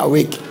deceived by their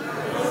wig.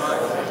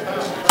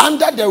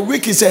 Under the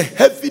wig is a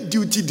heavy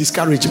duty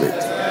discouragement.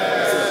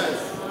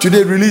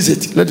 Today, release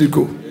it. Let it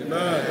go.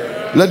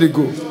 Let it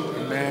go.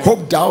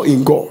 Hope thou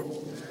in God.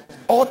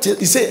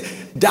 He said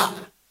that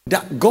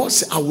God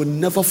said, I will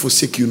never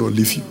forsake you nor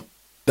leave you.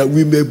 That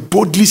we may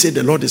boldly say,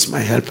 the Lord is my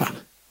helper.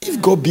 If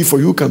God be for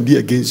you, who can be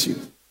against you?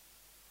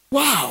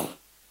 Wow.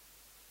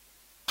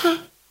 Huh?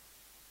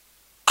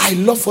 I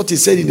love what he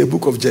said in the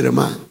book of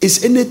Jeremiah.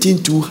 Is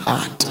anything too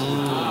hard?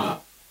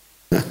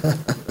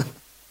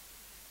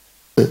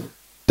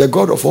 The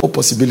God of all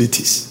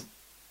possibilities.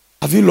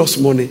 Have you lost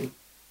money?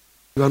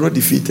 You are not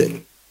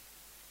defeated.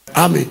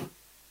 Amen.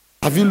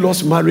 Have you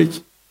lost marriage?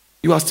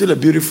 You are still a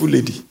beautiful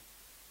lady.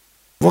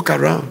 Walk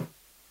around.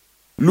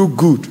 Look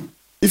good.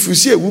 If you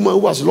see a woman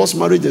who has lost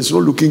marriage and is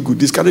not looking good,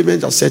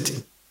 discouragement is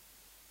setting.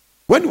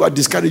 When you are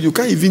discouraged, you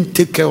can't even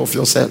take care of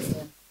yourself.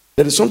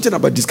 There is something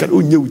about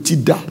discouragement.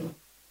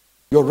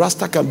 Your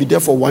rasta can be there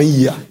for 1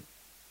 year.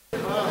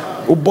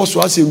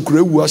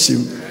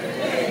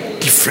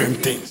 Different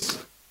things.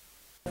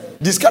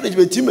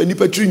 Discouragement, many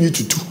people need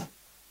to do.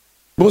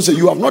 Most say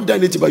you have not done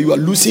anything, but you are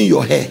losing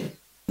your hair.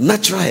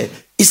 Natural hair.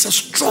 It's a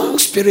strong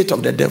spirit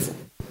of the devil.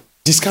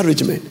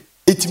 Discouragement.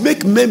 It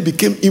makes men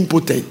become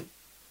impotent.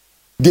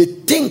 They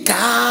think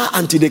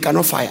until they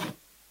cannot fire.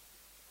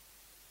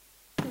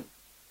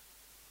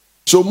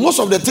 So most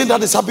of the thing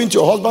that is happening to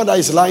your husband that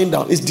is lying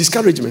down is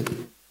discouragement.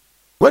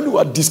 When you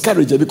are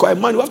discouraged, because a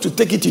man, you have to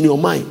take it in your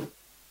mind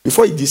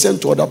before you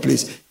descend to other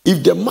place.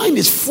 If the mind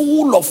is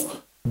full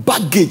of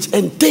baggage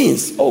and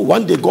things,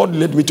 one day God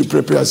led me to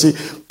pray and say,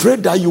 pray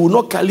that you will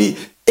not carry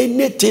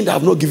anything that I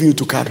have not given you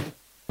to carry.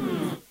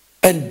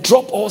 And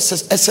drop all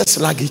excess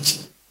luggage.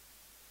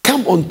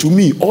 Come unto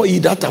me, all ye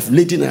that have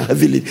laden and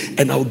heavy laden,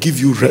 and I will give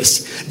you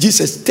rest.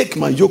 Jesus, take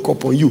my yoke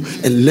upon you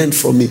and learn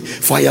from me,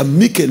 for I am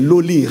meek and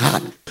lowly in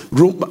heart.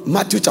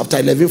 Matthew chapter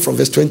 11 from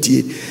verse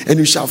 28. And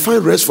you shall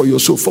find rest for your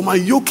soul. For my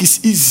yoke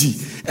is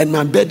easy and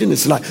my burden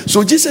is light.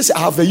 So Jesus said, I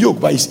have a yoke,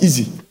 but it's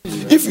easy.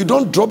 If you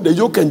don't drop the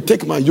yoke and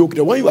take my yoke,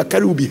 the one you are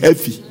carrying will be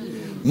heavy.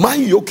 My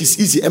yoke is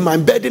easy and my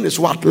burden is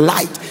what?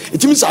 Light.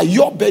 It means that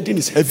your burden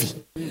is heavy.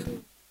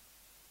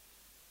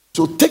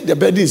 So take the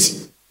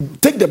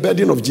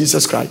burden of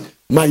Jesus Christ.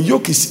 My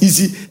yoke is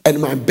easy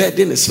and my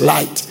burden is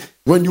light.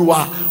 When you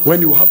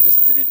have the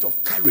spirit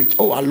of courage.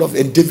 I love,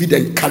 and David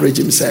encouraged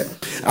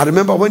himself. I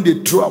remember when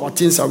they threw our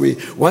things away.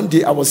 One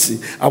day I was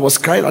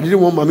crying. I didn't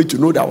want mommy to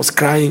know that I was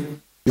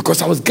crying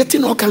because I was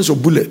getting all kinds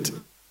of bullets.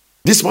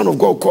 This man of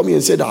God called me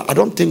and said that I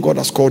don't think God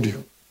has called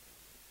you.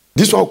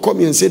 This one called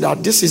me and said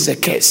that this is a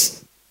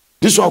curse.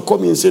 This one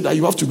called me and said that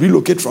you have to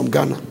relocate from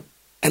Ghana.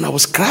 And I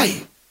was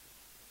crying.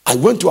 I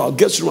went to our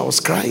guest room. I was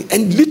crying,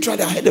 and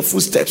literally I heard the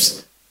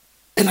footsteps,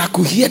 and I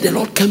could hear the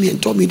Lord coming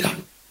and told me that,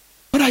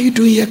 what are you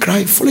doing here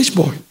crying, foolish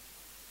boy?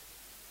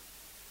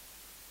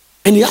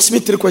 And he asked me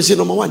 3 questions.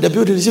 Number 1, the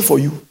building, is it for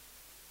you?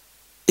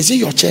 Is it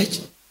your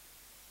church?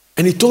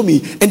 And he told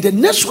me, and the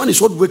next one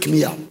is what woke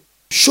me up.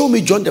 Show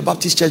me John the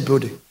Baptist Church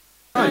building.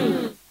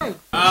 I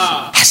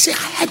said,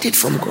 I heard it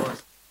from God.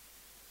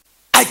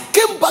 I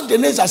came back the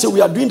next day. I said,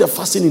 we are doing the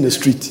fasting in the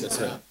street. Yes,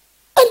 sir.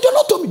 And the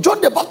Lord told me,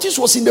 John the Baptist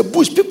was in the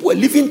bush. People were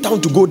leaving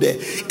town to go there.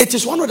 It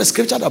is one of the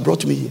scriptures that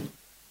brought me here.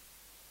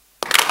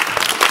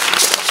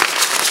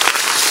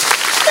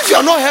 If you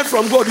are not heard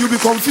from God, you'll be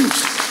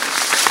confused.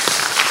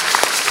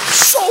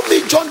 Show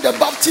me John the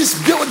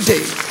Baptist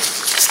building,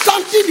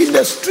 standing in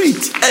the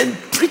street and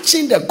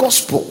preaching the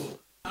gospel.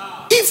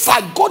 If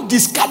I got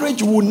discouraged,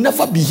 you will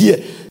never be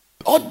here.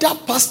 Other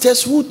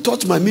pastors who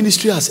thought my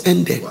ministry has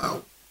ended.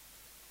 Wow.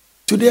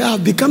 Today I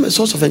have become a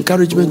source of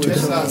encouragement to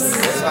them.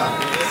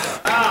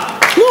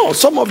 No,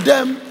 some of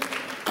them,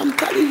 I'm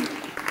telling you.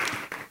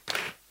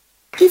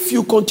 if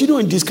you continue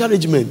in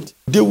discouragement,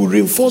 they will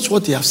reinforce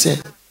what they have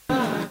said.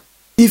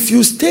 If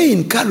you stay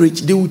in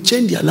courage, they will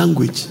change their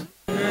language.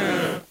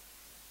 Do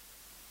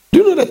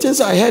you know the things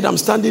I heard? I'm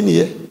standing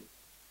here.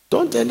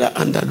 Don't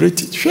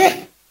underrate it. Sure.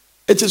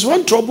 It is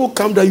when trouble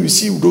comes that you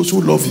see those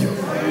who love you.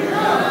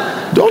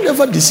 Don't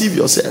ever deceive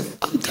yourself.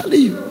 I'm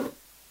telling you.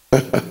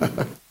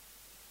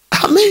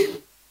 Amen.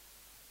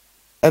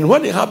 And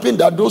when it happened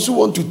that those who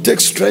want to take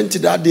strength,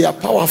 that they are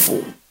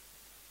powerful.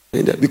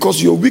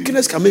 Because your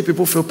weakness can make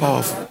people feel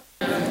powerful.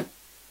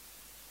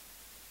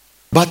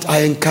 But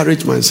I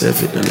encourage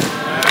myself in the Lord.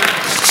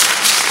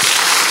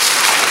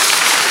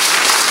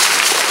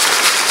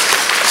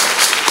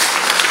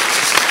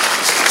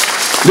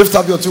 Lift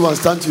up your two and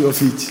stand to your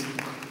feet.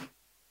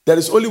 There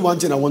is only one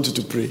thing I want you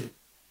to pray.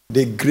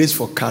 The grace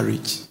for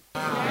courage.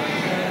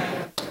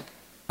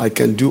 I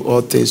can do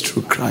all things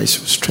through Christ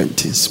who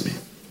strengthens me.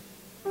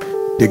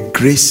 The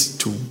grace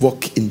to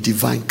walk in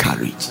divine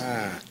courage.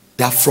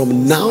 That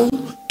from now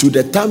to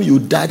the time you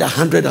died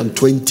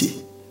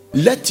 120,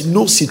 let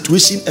no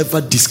situation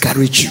ever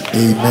discourage you.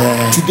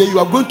 Amen. Today you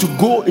are going to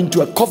go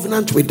into a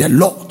covenant with the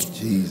Lord.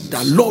 Jesus.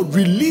 The Lord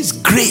release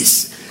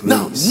grace.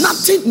 Now,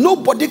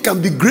 nobody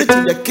can be great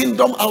in the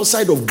kingdom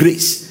outside of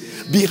grace.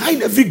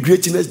 Behind every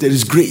greatness, there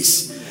is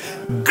grace.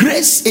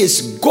 Grace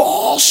is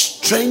God's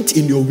strength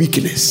in your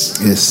weakness.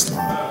 Yes,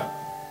 Lord.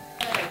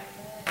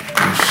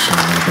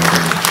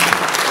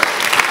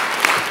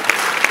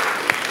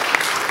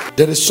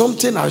 There is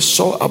something I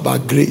saw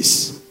about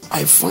grace.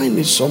 I find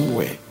it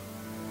somewhere.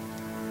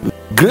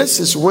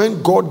 Grace is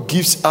when God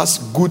gives us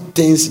good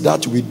things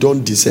that we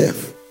don't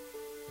deserve.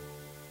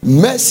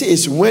 Mercy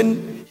is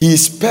when He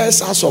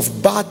spares us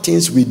of bad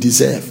things we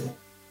deserve.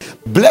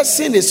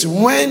 Blessing is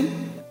when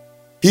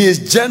He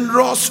is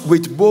generous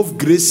with both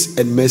grace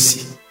and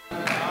mercy.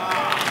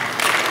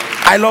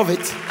 I love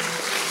it.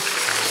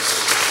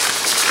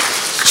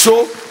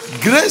 So,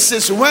 grace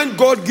is when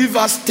God gives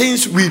us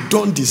things we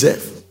don't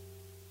deserve.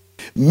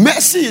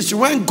 Mercy is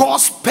when God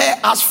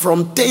spares us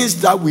from things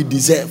that we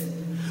deserve.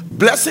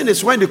 Blessing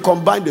is when they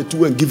combine the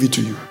two and give it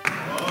to you.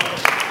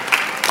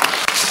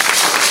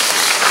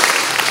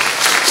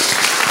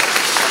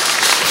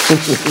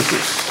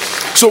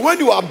 So when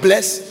you are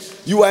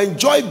blessed, you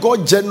enjoy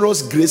God's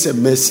generous grace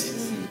and mercy.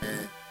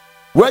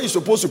 Where you're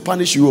supposed to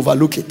punish, you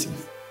overlook it.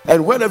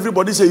 And when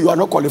everybody says you are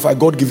not qualified,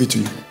 God give it to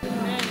you.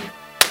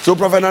 So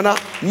Prophet Nana,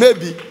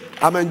 maybe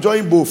I'm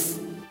enjoying both.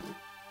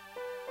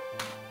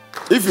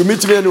 If you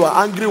meet me and you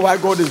are angry why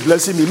God is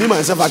blessing me,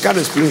 myself, I can't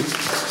explain.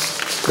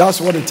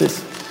 That's what it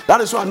is.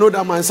 That is why I know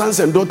that my sons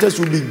and daughters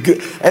will be great.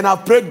 And I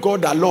prayed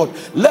God that, Lord,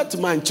 let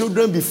my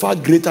children be far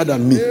greater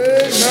than me.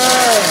 Amen.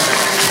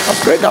 I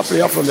prayed that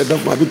prayer from the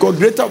depth of my heart because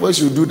greater works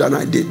you do than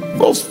I did.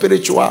 Both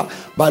spiritual,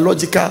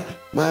 biological,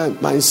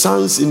 my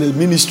sons in the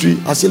ministry.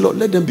 I say, Lord,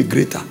 let them be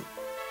greater.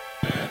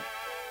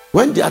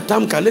 When their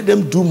time can, let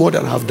them do more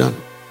than I have done.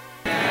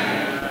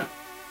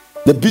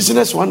 The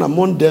business one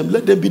among them,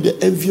 let them be the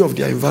envy of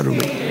their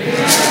environment.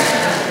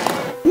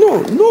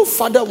 No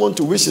father wants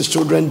to wish his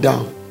children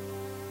down.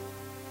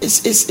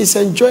 It's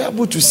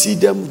enjoyable to see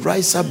them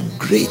rise up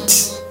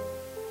great.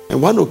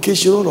 And one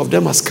occasion, all of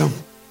them has come.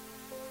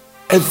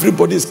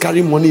 Everybody is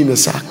carrying money in a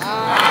sack.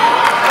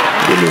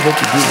 I don't know what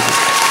to do with it.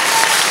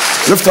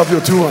 Lift up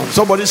your two arms.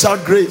 Somebody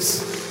shout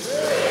grace.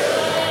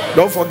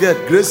 Don't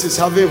forget, grace is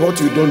having what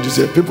you don't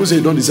deserve. People say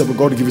you don't deserve, but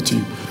God will give it to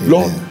you. Amen.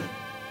 Lord,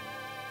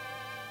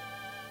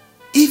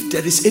 if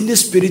there is any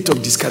spirit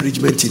of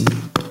discouragement in me,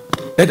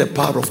 let the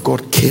power of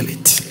God kill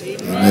it.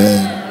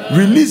 Amen.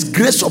 Release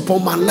grace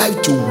upon my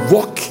life to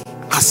walk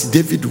as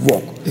David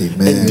walked.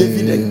 Amen. And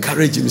David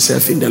encouraged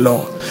himself in the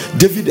Lord.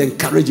 David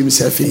encouraged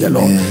himself in the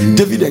Lord.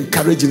 David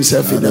encouraged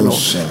himself in the Lord.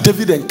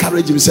 David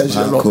encouraged himself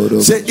in the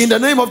Lord. Say, in the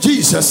name of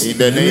Jesus. In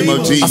the name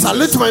of Jesus. As I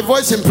lift my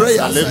voice in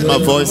prayer, I lift my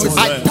voice in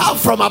prayer. I tap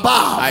from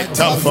above. I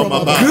tap from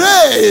above.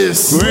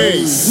 Grace.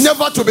 Grace.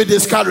 Never to be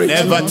discouraged.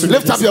 Never to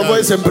lift up your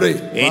voice and pray.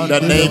 In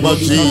the name of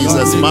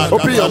Jesus.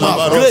 Open your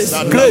mouth. Grace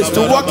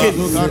to walk in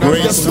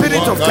the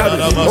spirit of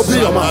courage. Open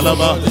your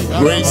mouth.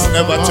 Grace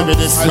never to be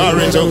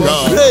discouraged, oh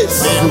God.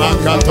 Grace.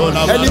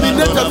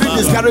 Eliminate every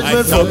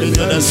discouragement from me.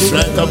 The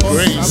strength of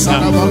grace.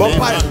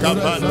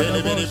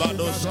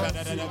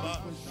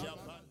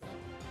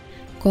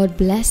 God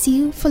bless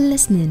you for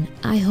listening.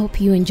 I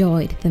hope you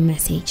enjoyed the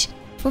message.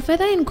 For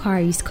further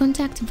inquiries,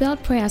 contact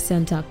Veld Prayer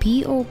Center,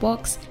 P.O.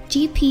 Box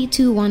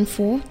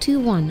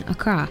GP21421,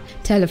 Accra.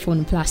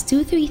 Telephone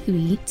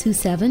 +233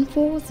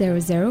 274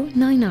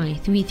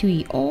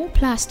 009933 or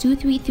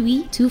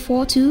 +233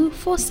 242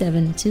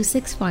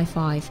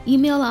 472655.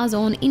 Email us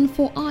on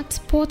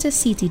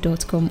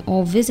info@portercity.com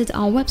or visit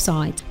our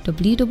website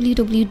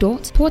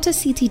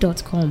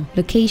www.portercity.com.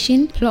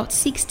 Location Plot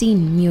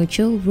 16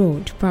 Miocho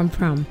Road, Pram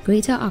Pram,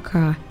 Greater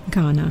Accra,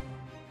 Ghana.